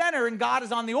at the center and God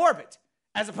is on the orbit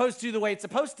as opposed to the way it's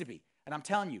supposed to be. And I'm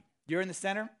telling you, you're in the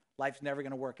center, life's never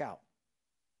going to work out.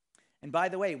 And by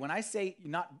the way, when I say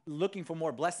you're not looking for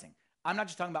more blessing, I'm not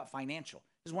just talking about financial.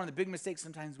 This is one of the big mistakes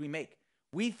sometimes we make.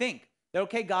 We think that,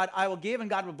 okay, God, I will give and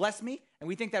God will bless me, and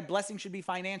we think that blessing should be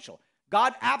financial.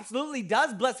 God absolutely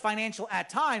does bless financial at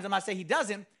times. I'm not saying he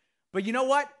doesn't, but you know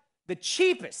what? The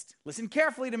cheapest, listen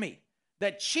carefully to me,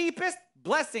 the cheapest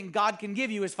blessing God can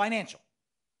give you is financial.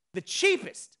 The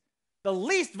cheapest, the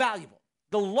least valuable,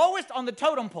 the lowest on the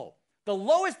totem pole, the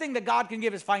lowest thing that God can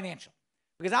give is financial.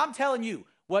 Because I'm telling you,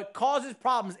 what causes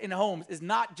problems in homes is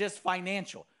not just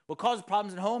financial. What causes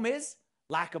problems in home is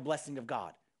lack of blessing of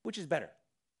God. Which is better?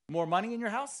 More money in your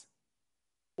house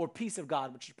or peace of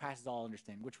God, which surpasses all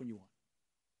understanding? Which one you want?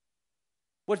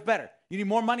 What's better? You need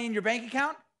more money in your bank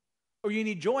account or you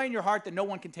need joy in your heart that no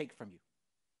one can take from you?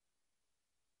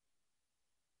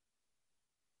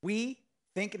 We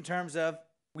think in terms of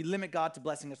we limit God to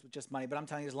blessing us with just money, but I'm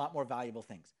telling you there's a lot more valuable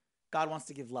things. God wants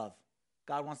to give love.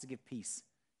 God wants to give peace.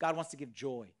 God wants to give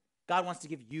joy. God wants to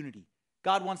give unity.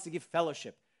 God wants to give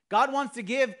fellowship. God wants to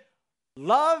give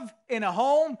love in a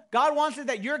home. God wants it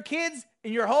that your kids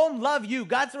in your home love you.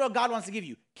 That's what God wants to give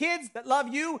you. Kids that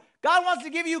love you. God wants to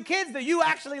give you kids that you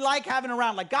actually like having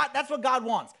around. Like God, that's what God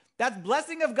wants. That's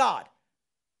blessing of God.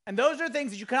 And those are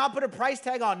things that you cannot put a price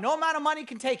tag on. No amount of money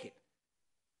can take it.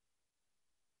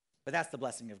 But that's the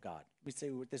blessing of God. We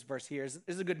say with this verse here, this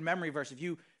is a good memory verse. If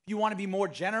you want to be more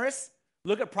generous,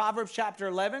 look at Proverbs chapter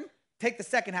 11. Take the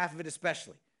second half of it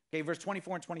especially. Okay, verse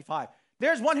 24 and 25.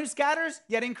 There's one who scatters,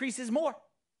 yet increases more.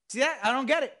 See that? I don't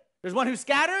get it. There's one who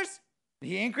scatters,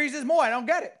 he increases more. I don't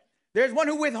get it. There's one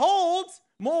who withholds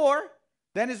more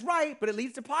than is right, but it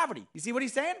leads to poverty. You see what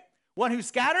he's saying? One who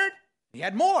scattered, he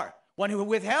had more. One who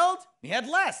withheld, he had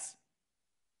less.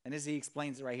 And as he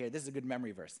explains it right here, this is a good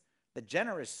memory verse. The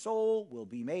generous soul will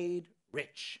be made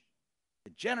rich.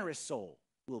 The generous soul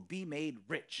will be made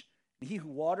rich. And he who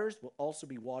waters will also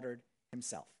be watered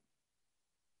himself.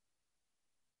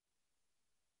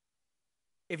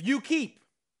 If you keep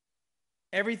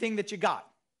everything that you got,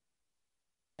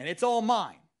 and it's all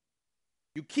mine,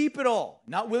 you keep it all,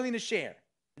 not willing to share,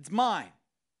 it's mine,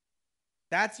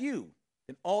 that's you,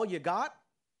 then all you got,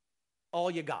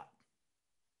 all you got.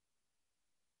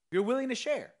 If you're willing to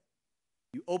share,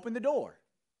 you open the door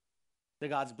to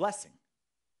God's blessing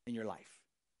in your life.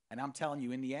 And I'm telling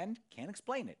you, in the end, can't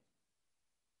explain it.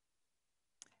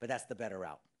 But that's the better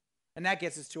route. And that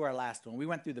gets us to our last one. We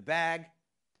went through the bag,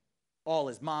 all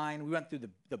is mine. We went through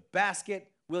the basket,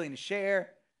 willing to share.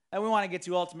 And we want to get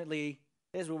to ultimately,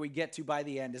 this is where we get to by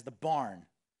the end, is the barn,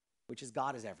 which is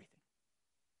God is everything.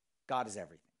 God is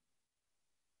everything.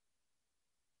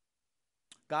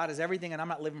 God is everything, and I'm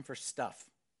not living for stuff.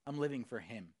 I'm living for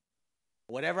him.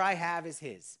 Whatever I have is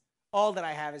his. All that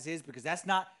I have is his, because that's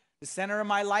not the center of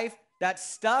my life. That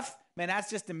stuff, man, that's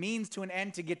just a means to an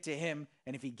end to get to him.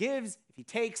 And if he gives, if he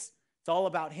takes, it's all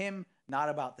about him, not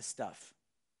about the stuff.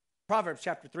 Proverbs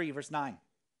chapter 3, verse 9. It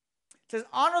says,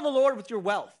 honor the Lord with your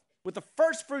wealth, with the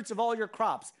first fruits of all your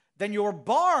crops. Then your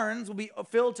barns will be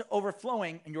filled to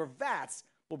overflowing, and your vats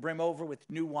will brim over with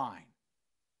new wine.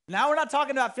 Now we're not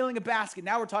talking about filling a basket.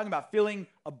 Now we're talking about filling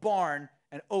a barn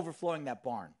and overflowing that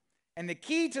barn. And the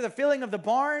key to the filling of the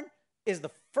barn is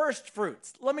the first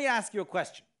fruits. Let me ask you a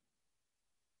question.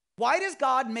 Why does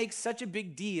God make such a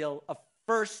big deal of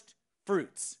first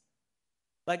fruits?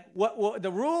 Like what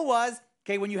the rule was,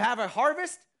 okay, when you have a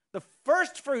harvest, the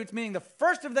first fruits, meaning the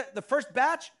first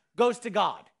batch, goes to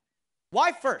God.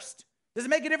 Why first? Does it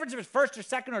make a difference if it's first or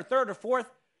second or third or fourth?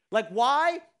 Like,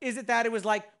 why is it that it was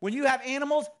like when you have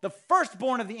animals, the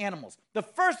firstborn of the animals, the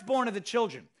firstborn of the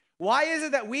children? Why is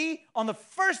it that we, on the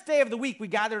first day of the week, we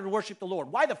gather to worship the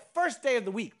Lord? Why the first day of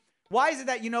the week? Why is it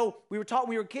that, we were taught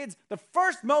when we were kids, the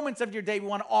first moments of your day we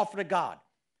want to offer to God?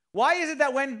 Why is it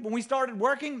that when we started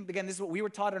working, again, this is what we were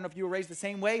taught, I don't know if you were raised the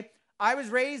same way, I was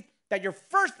raised that your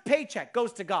first paycheck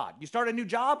goes to God. You start a new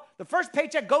job, the first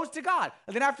paycheck goes to God.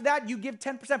 And then after that, you give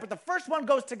 10%, but the first one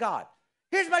goes to God.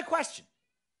 Here's my question.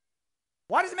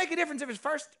 Why does it make a difference if it's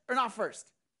first or not first?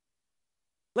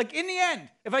 Like in the end,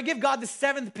 if I give God the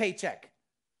seventh paycheck,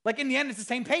 like in the end, it's the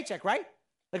same paycheck, right?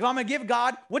 Like if I'm going to give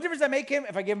God, what difference does that make him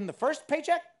if I give him the first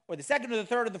paycheck or the second or the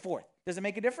third or the fourth? Does it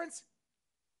make a difference?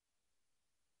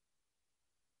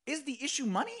 Is the issue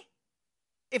money?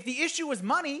 If the issue was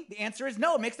money, the answer is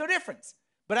no, it makes no difference.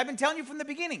 But I've been telling you from the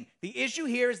beginning, the issue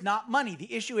here is not money.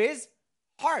 The issue is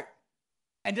heart.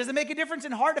 And does it make a difference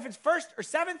in heart if it's first or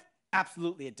seventh?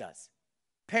 Absolutely it does.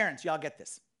 Parents, y'all get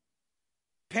this.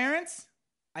 Parents,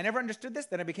 I never understood this.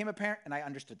 Then I became a parent and I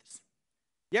understood this.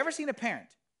 You ever seen a parent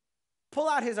pull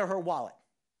out his or her wallet,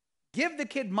 give the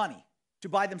kid money to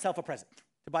buy themselves a present,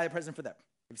 to buy a present for them?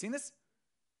 Have you seen this?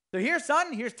 So here,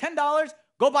 son, here's $10.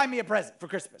 Go buy me a present for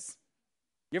Christmas.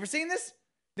 You ever seen this?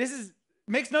 This is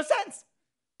makes no sense.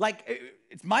 Like,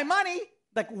 it's my money.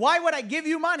 Like, why would I give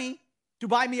you money to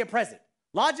buy me a present?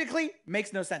 Logically,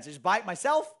 makes no sense. Just buy it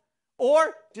myself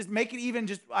or just make it even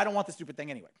just, I don't want the stupid thing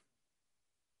anyway.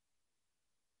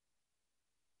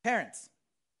 Parents,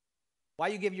 why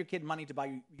you give your kid money to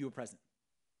buy you a present?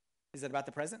 Is it about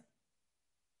the present?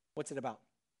 What's it about?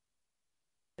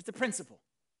 It's a principle.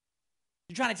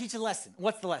 You're trying to teach a lesson.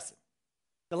 What's the lesson?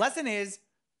 The lesson is,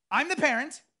 I'm the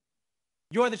parent,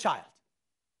 you're the child.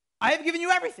 I have given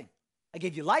you everything. I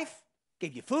gave you life,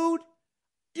 gave you food.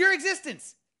 Your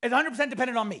existence is 100%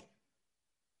 dependent on me.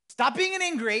 Stop being an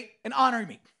ingrate and honor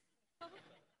me.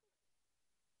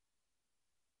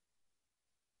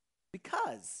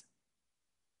 Because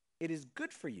it is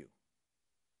good for you.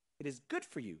 It is good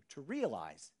for you to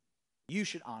realize you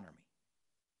should honor me.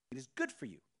 It is good for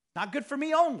you. Not good for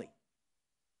me only.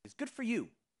 It is good for you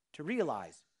to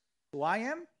realize who I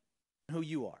am and who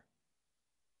you are.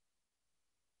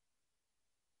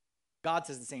 God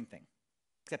says the same thing,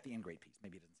 except the ingrate piece.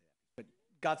 Maybe it doesn't say that, but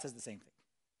God says the same thing.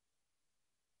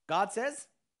 God says,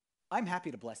 I'm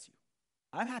happy to bless you.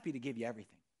 I'm happy to give you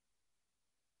everything.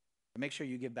 But make sure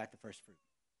you give back the first fruit.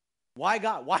 Why,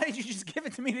 God? Why did you just give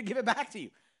it to me to give it back to you?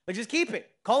 Like, just keep it.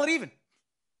 Call it even.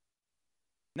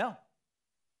 No.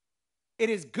 It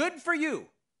is good for you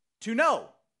to know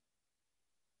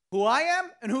who I am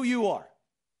and who you are.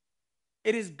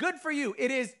 It is good for you.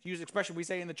 It is, to use the expression we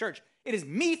say in the church, it is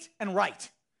meet and right.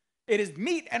 It is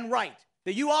meet and right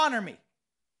that you honor me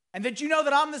and that you know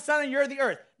that I'm the sun and you're the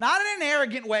earth. Not in an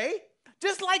arrogant way,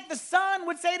 just like the sun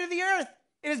would say to the earth.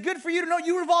 It is good for you to know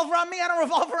you revolve around me. I don't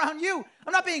revolve around you.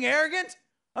 I'm not being arrogant.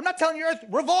 I'm not telling you, earth,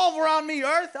 revolve around me,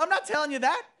 earth. I'm not telling you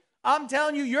that. I'm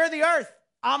telling you, you're the earth.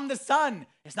 I'm the sun.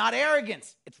 It's not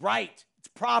arrogance. It's right. It's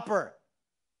proper.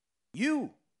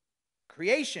 You,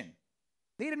 creation,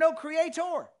 need to know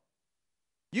creator.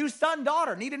 You, son,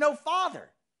 daughter, need to know father.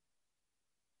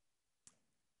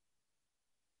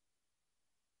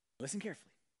 Listen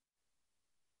carefully.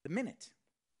 The minute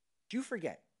you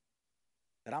forget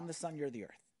that I'm the sun, you're the earth,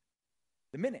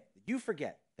 the minute you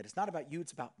forget that it's not about you,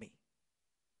 it's about me,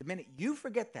 the minute you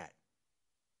forget that,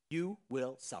 you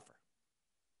will suffer.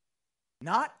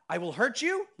 Not, I will hurt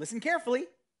you. Listen carefully.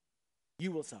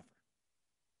 You will suffer.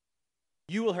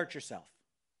 You will hurt yourself.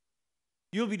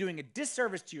 You'll be doing a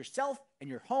disservice to yourself and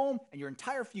your home and your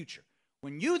entire future.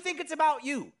 When you think it's about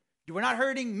you, you are not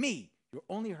hurting me. You're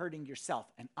only hurting yourself,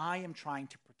 and I am trying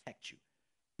to protect you.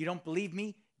 You don't believe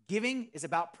me? Giving is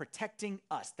about protecting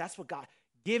us. That's what God,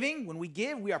 giving, when we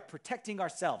give, we are protecting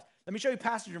ourselves. Let me show you a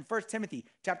passage from 1 Timothy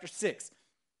chapter 6.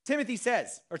 Timothy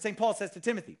says, or St. Paul says to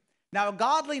Timothy, now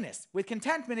godliness with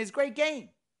contentment is great gain.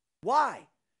 Why?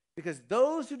 Because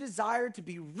those who desire to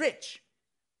be rich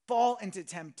fall into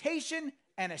temptation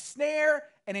and a snare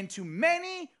and into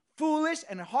many foolish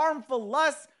and harmful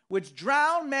lusts which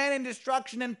drown men in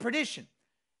destruction and perdition.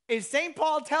 Is St.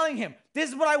 Paul telling him, this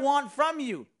is what I want from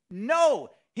you? No.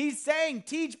 He's saying,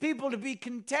 teach people to be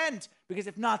content, because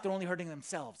if not, they're only hurting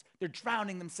themselves. They're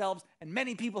drowning themselves, and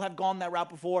many people have gone that route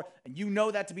before, and you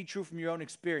know that to be true from your own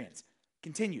experience.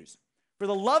 Continues. For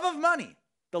the love of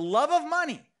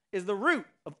money is the root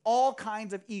of all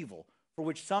kinds of evil, for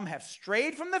which some have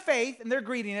strayed from the faith in their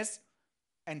greediness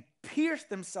and pierced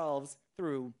themselves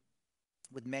through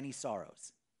with many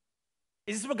sorrows.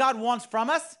 Is this what God wants from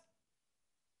us,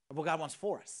 or what God wants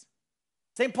for us?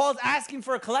 St. Paul is asking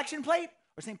for a collection plate,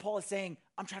 or St. Paul is saying,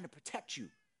 I'm trying to protect you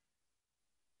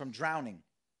from drowning,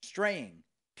 straying,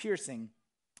 piercing,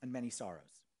 and many sorrows.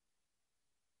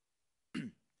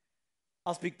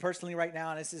 I'll speak personally right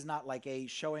now, and this is not like a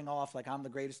showing off like I'm the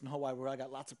greatest in the whole wide world. I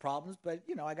got lots of problems, but,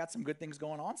 you know, I got some good things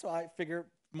going on, so I figure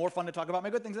more fun to talk about my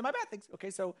good things than my bad things.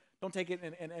 Okay, so don't take it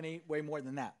in any way more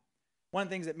than that. One of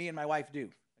the things that me and my wife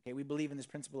do, okay, we believe in this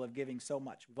principle of giving so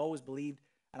much. We've always believed,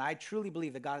 and I truly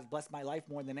believe that God has blessed my life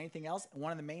more than anything else, and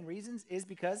one of the main reasons is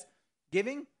because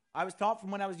giving, I was taught from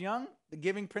when I was young, the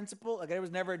giving principle, like there was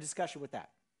never a discussion with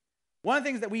that. One of the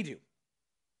things that we do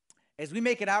is we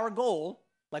make it our goal,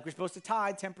 like we're supposed to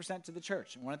tithe 10% to the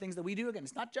church. And one of the things that we do, again,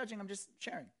 it's not judging, I'm just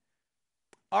sharing.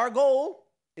 Our goal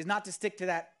is not to stick to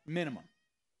that minimum.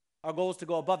 Our goal is to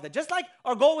go above that. Just like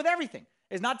our goal with everything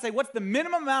is not to say, what's the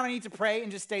minimum amount I need to pray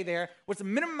and just stay there? What's the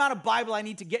minimum amount of Bible I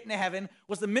need to get into heaven?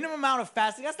 What's the minimum amount of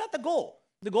fasting? That's not the goal.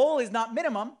 The goal is not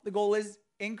minimum. The goal is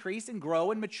increase and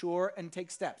grow and mature and take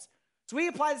steps. So we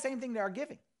apply the same thing to our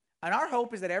giving. And our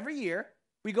hope is that every year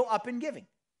we go up in giving.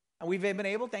 And we've been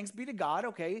able, thanks be to God,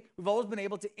 okay, we've always been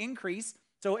able to increase.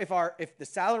 So if the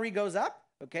salary goes up,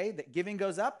 okay, the giving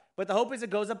goes up, but the hope is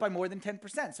it goes up by more than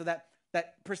 10%. So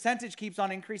that percentage keeps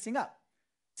on increasing up.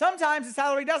 Sometimes the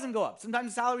salary doesn't go up. Sometimes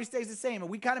the salary stays the same.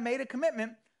 And we kind of made a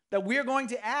commitment that we're going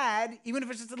to add, even if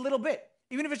it's just a little bit,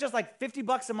 even if it's just like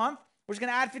 $50 a month, we're just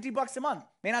going to add $50 a month.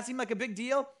 May not seem like a big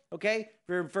deal, okay?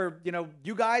 For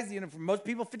you guys, for most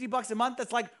people, $50 a month,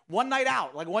 that's like one night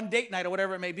out, like one date night or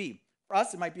whatever it may be. For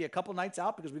us, it might be a couple nights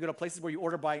out because we go to places where you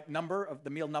order by number of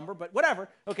the meal number, but whatever,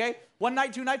 okay? One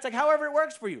night, 2 nights, like however it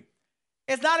works for you.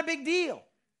 It's not a big deal.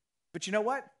 But you know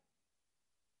what?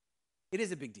 It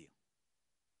is a big deal.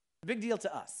 It's a big deal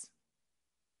to us.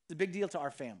 It's a big deal to our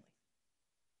family.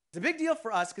 It's a big deal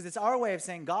for us because it's our way of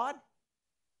saying, God,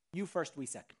 you first, we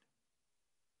second.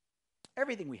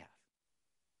 Everything we have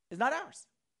is not ours.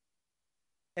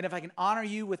 And if I can honor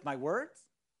you with my words,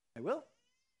 I will.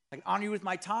 If I can honor you with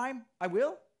my time, I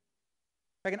will.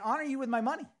 If I can honor you with my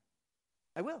money,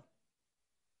 I will.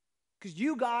 Because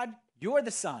you, God, you're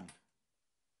the sun,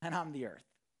 and I'm the earth.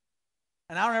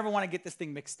 And I don't ever want to get this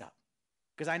thing mixed up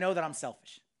because I know that I'm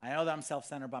selfish. I know that I'm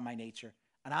self-centered by my nature,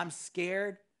 and I'm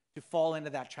scared to fall into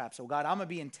that trap. So, God, I'm going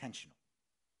to be intentional.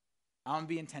 I'm going to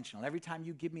be intentional. Every time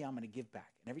you give me, I'm going to give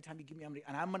back. And every time you give me,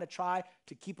 I'm going to try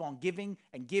to keep on giving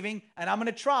and giving. And I'm going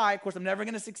to try, of course, I'm never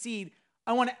going to succeed.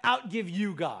 I want to outgive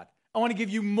you, God. I want to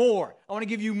give you more. I want to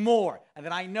give you more. And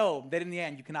then I know that in the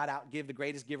end, you cannot outgive the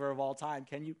greatest giver of all time,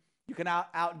 can you? You can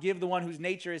outgive the one whose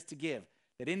nature is to give.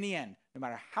 That in the end, no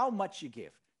matter how much you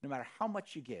give,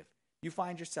 you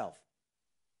find yourself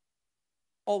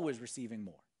always receiving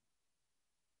more.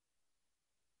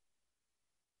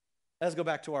 Let's go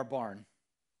back to our barn.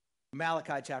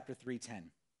 Malachi chapter 3:10.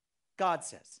 God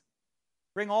says,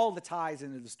 bring all the tithes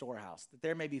into the storehouse, that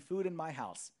there may be food in my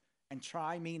house, and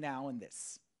try me now in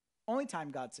this. Only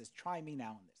time God says, try me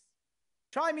now in this.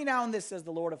 Try me now in this, says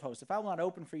the Lord of hosts, if I will not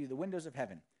open for you the windows of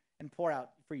heaven and pour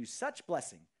out for you such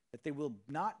blessing that there will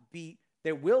not be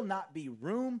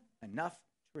room enough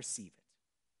to receive it.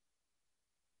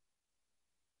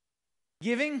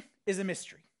 Giving is a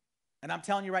mystery. And I'm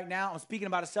telling you right now, I'm speaking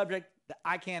about a subject that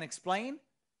I can't explain,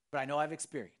 but I know I've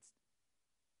experienced.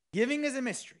 Giving is a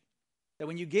mystery. That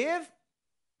when you give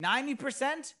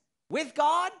 90% with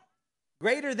God,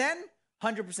 greater than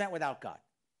 100% without God.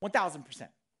 1,000%.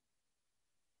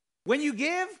 When you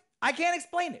give, I can't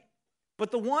explain it. But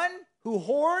the one who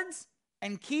hoards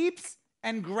and keeps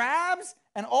and grabs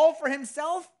and all for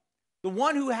himself, the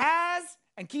one who has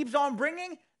and keeps on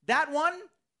bringing, that one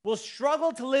will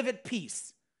struggle to live at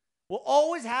peace. Will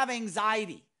always have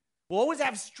anxiety, will always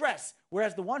have stress,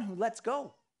 whereas the one who lets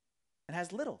go and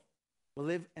has little will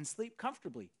live and sleep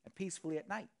comfortably and peacefully at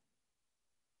night.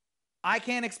 I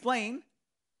can't explain,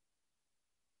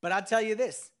 but I'll tell you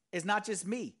this, it's not just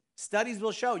me. Studies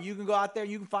will show, you can go out there,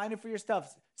 you can find it for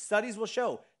yourself. Studies will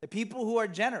show that people who are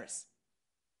generous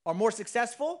are more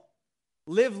successful,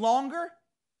 live longer,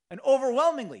 and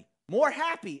overwhelmingly more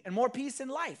happy and more peace in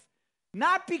life.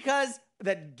 Not because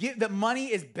that money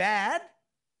is bad,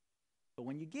 but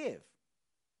when you give,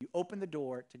 you open the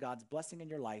door to God's blessing in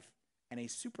your life in a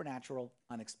supernatural,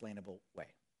 unexplainable way.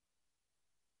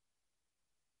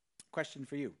 Question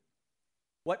for you.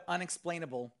 What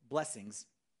unexplainable blessings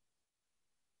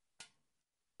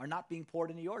are not being poured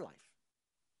into your life?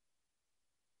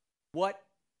 What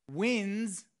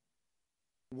wins,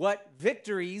 what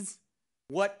victories,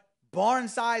 what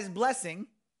barn-sized blessing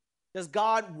does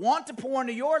God want to pour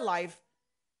into your life,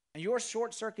 and you're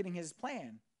short-circuiting his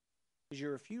plan because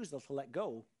your refusal to let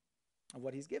go of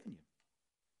what he's given you?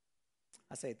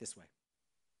 I say it this way.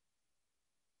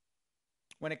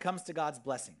 When it comes to God's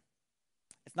blessing,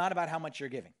 it's not about how much you're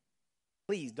giving.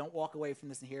 Please don't walk away from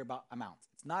this and hear about amounts.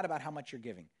 It's not about how much you're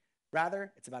giving.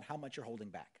 Rather, it's about how much you're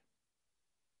holding back.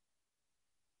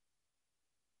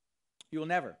 You will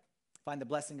never find the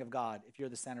blessing of God if you're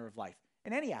the center of life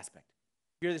in any aspect.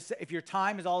 If your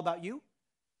time is all about you,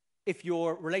 if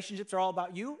your relationships are all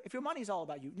about you, if your money is all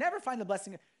about you, you'll never find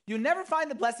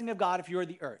the blessing of God if you're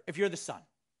the earth, if you're the sun.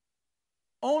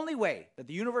 Only way that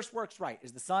the universe works right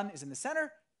is the sun is in the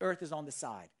center, earth is on the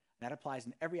side. And that applies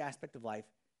in every aspect of life,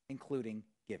 including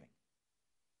giving.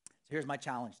 So here's my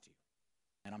challenge to you,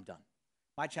 and I'm done.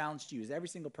 My challenge to you is every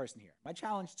single person here. My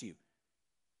challenge to you,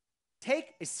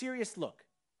 take a serious look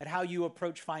at how you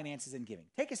approach finances and giving.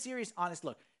 Take a serious, honest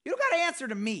look. You don't got to answer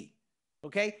to me,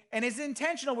 okay? And it's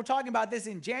intentional. We're talking about this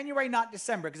in January, not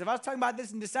December, because if I was talking about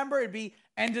this in December, it'd be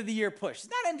end of the year push. It's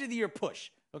not end of the year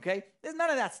push, okay? There's none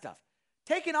of that stuff.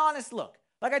 Take an honest look.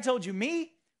 Like I told you,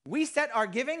 we set our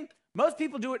giving. Most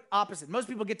people do it opposite. Most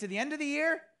people get to the end of the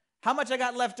year, how much I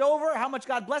got left over, how much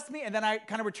God blessed me, and then I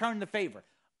kind of return the favor.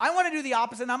 I want to do the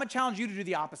opposite, and I'm going to challenge you to do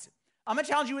the opposite. I'm going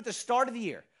to challenge you at the start of the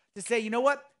year to say, you know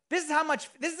what? This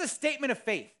is a statement of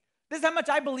faith This is how much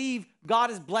I believe God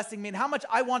is blessing me and how much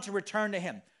I want to return to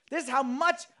him. This is how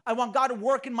much I want God to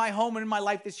work in my home and in my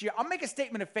life this year. I'll make a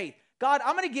statement of faith. God,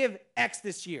 I'm going to give X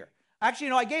this year.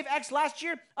 Actually, I gave X last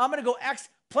year. I'm going to go X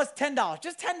plus $10,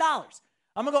 just $10.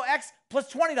 I'm going to go X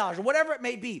plus $20 or whatever it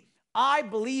may be. I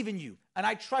believe in you and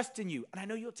I trust in you and I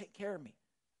know you'll take care of me.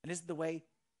 And this is the way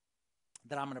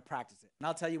that I'm going to practice it. And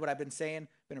I'll tell you what I've been saying.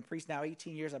 Been a priest now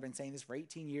 18 years. I've been saying this for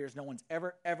 18 years. No one's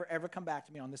ever come back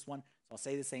to me on this one. So I'll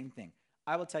say the same thing.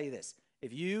 I will tell you this.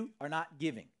 If you are not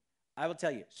giving, I will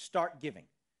tell you, start giving.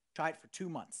 Try it for 2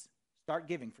 months. Start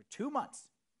giving for 2 months.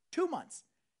 2 months.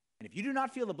 And if you do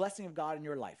not feel the blessing of God in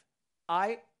your life,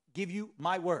 I give you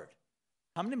my word.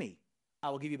 Come to me. I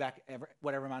will give you back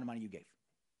whatever amount of money you gave.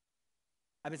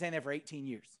 I've been saying that for 18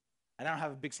 years. I don't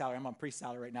have a big salary. I'm on priest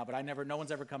salary right now, but no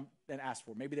one's ever come and asked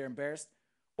for it. Maybe they're embarrassed.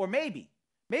 Or maybe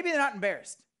they're not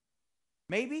embarrassed.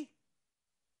 Maybe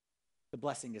the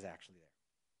blessing is actually there.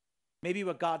 Maybe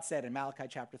what God said in Malachi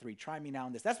chapter 3, try me now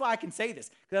in this. That's why I can say this,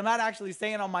 because I'm not actually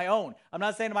saying it on my own. I'm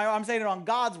not saying it on my own. I'm saying it on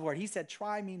God's word. He said,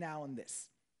 try me now in this.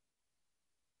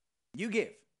 You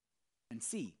give and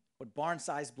see what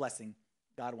barn-sized blessing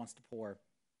God wants to pour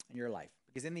in your life.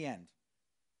 Because in the end,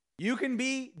 you can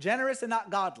be generous and not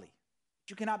godly. But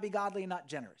you cannot be godly and not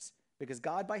generous. Because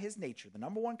God, by his nature, the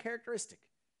number one characteristic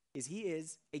is he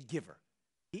is a giver.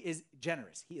 He is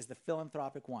generous. He is the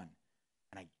philanthropic one.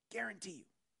 And I guarantee you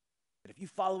that if you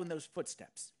follow in those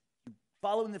footsteps, you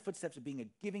follow in the footsteps of being a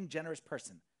giving, generous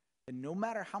person, then no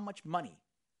matter how much money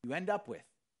you end up with,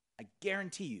 I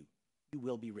guarantee you, you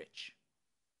will be rich.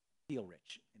 Feel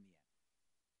rich in the end.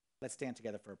 Let's stand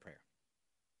together for a prayer.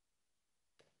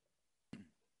 In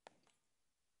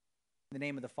the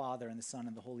name of the Father, and the Son,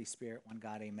 and the Holy Spirit, one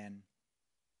God, amen.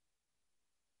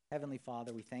 Heavenly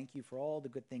Father, we thank you for all the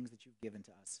good things that you've given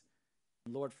to us.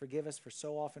 And Lord, forgive us for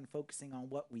so often focusing on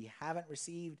what we haven't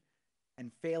received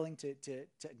and failing to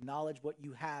acknowledge what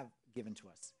you have given to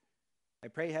us. I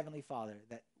pray, Heavenly Father,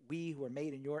 that we who are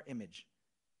made in your image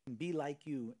can be like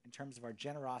you in terms of our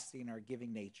generosity and our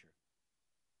giving nature.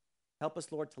 Help us,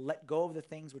 Lord, to let go of the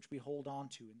things which we hold on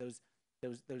to, and those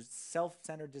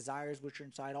self-centered desires which are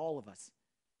inside all of us,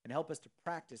 and help us to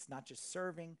practice not just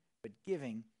serving, but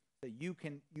giving, so that you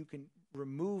can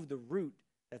remove the root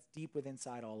that's deep within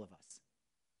inside all of us.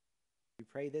 We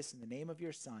pray this in the name of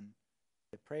your Son,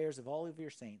 the prayers of all of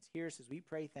your saints. Hear us as we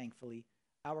pray thankfully.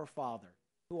 Our Father,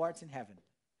 who art in heaven,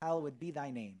 hallowed be thy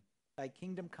name. Thy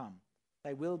kingdom come,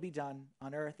 thy will be done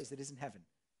on earth as it is in heaven.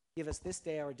 Give us this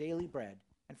day our daily bread,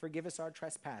 and forgive us our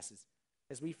trespasses,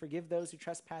 as we forgive those who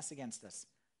trespass against us.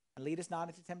 And lead us not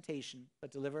into temptation,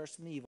 but deliver us from evil.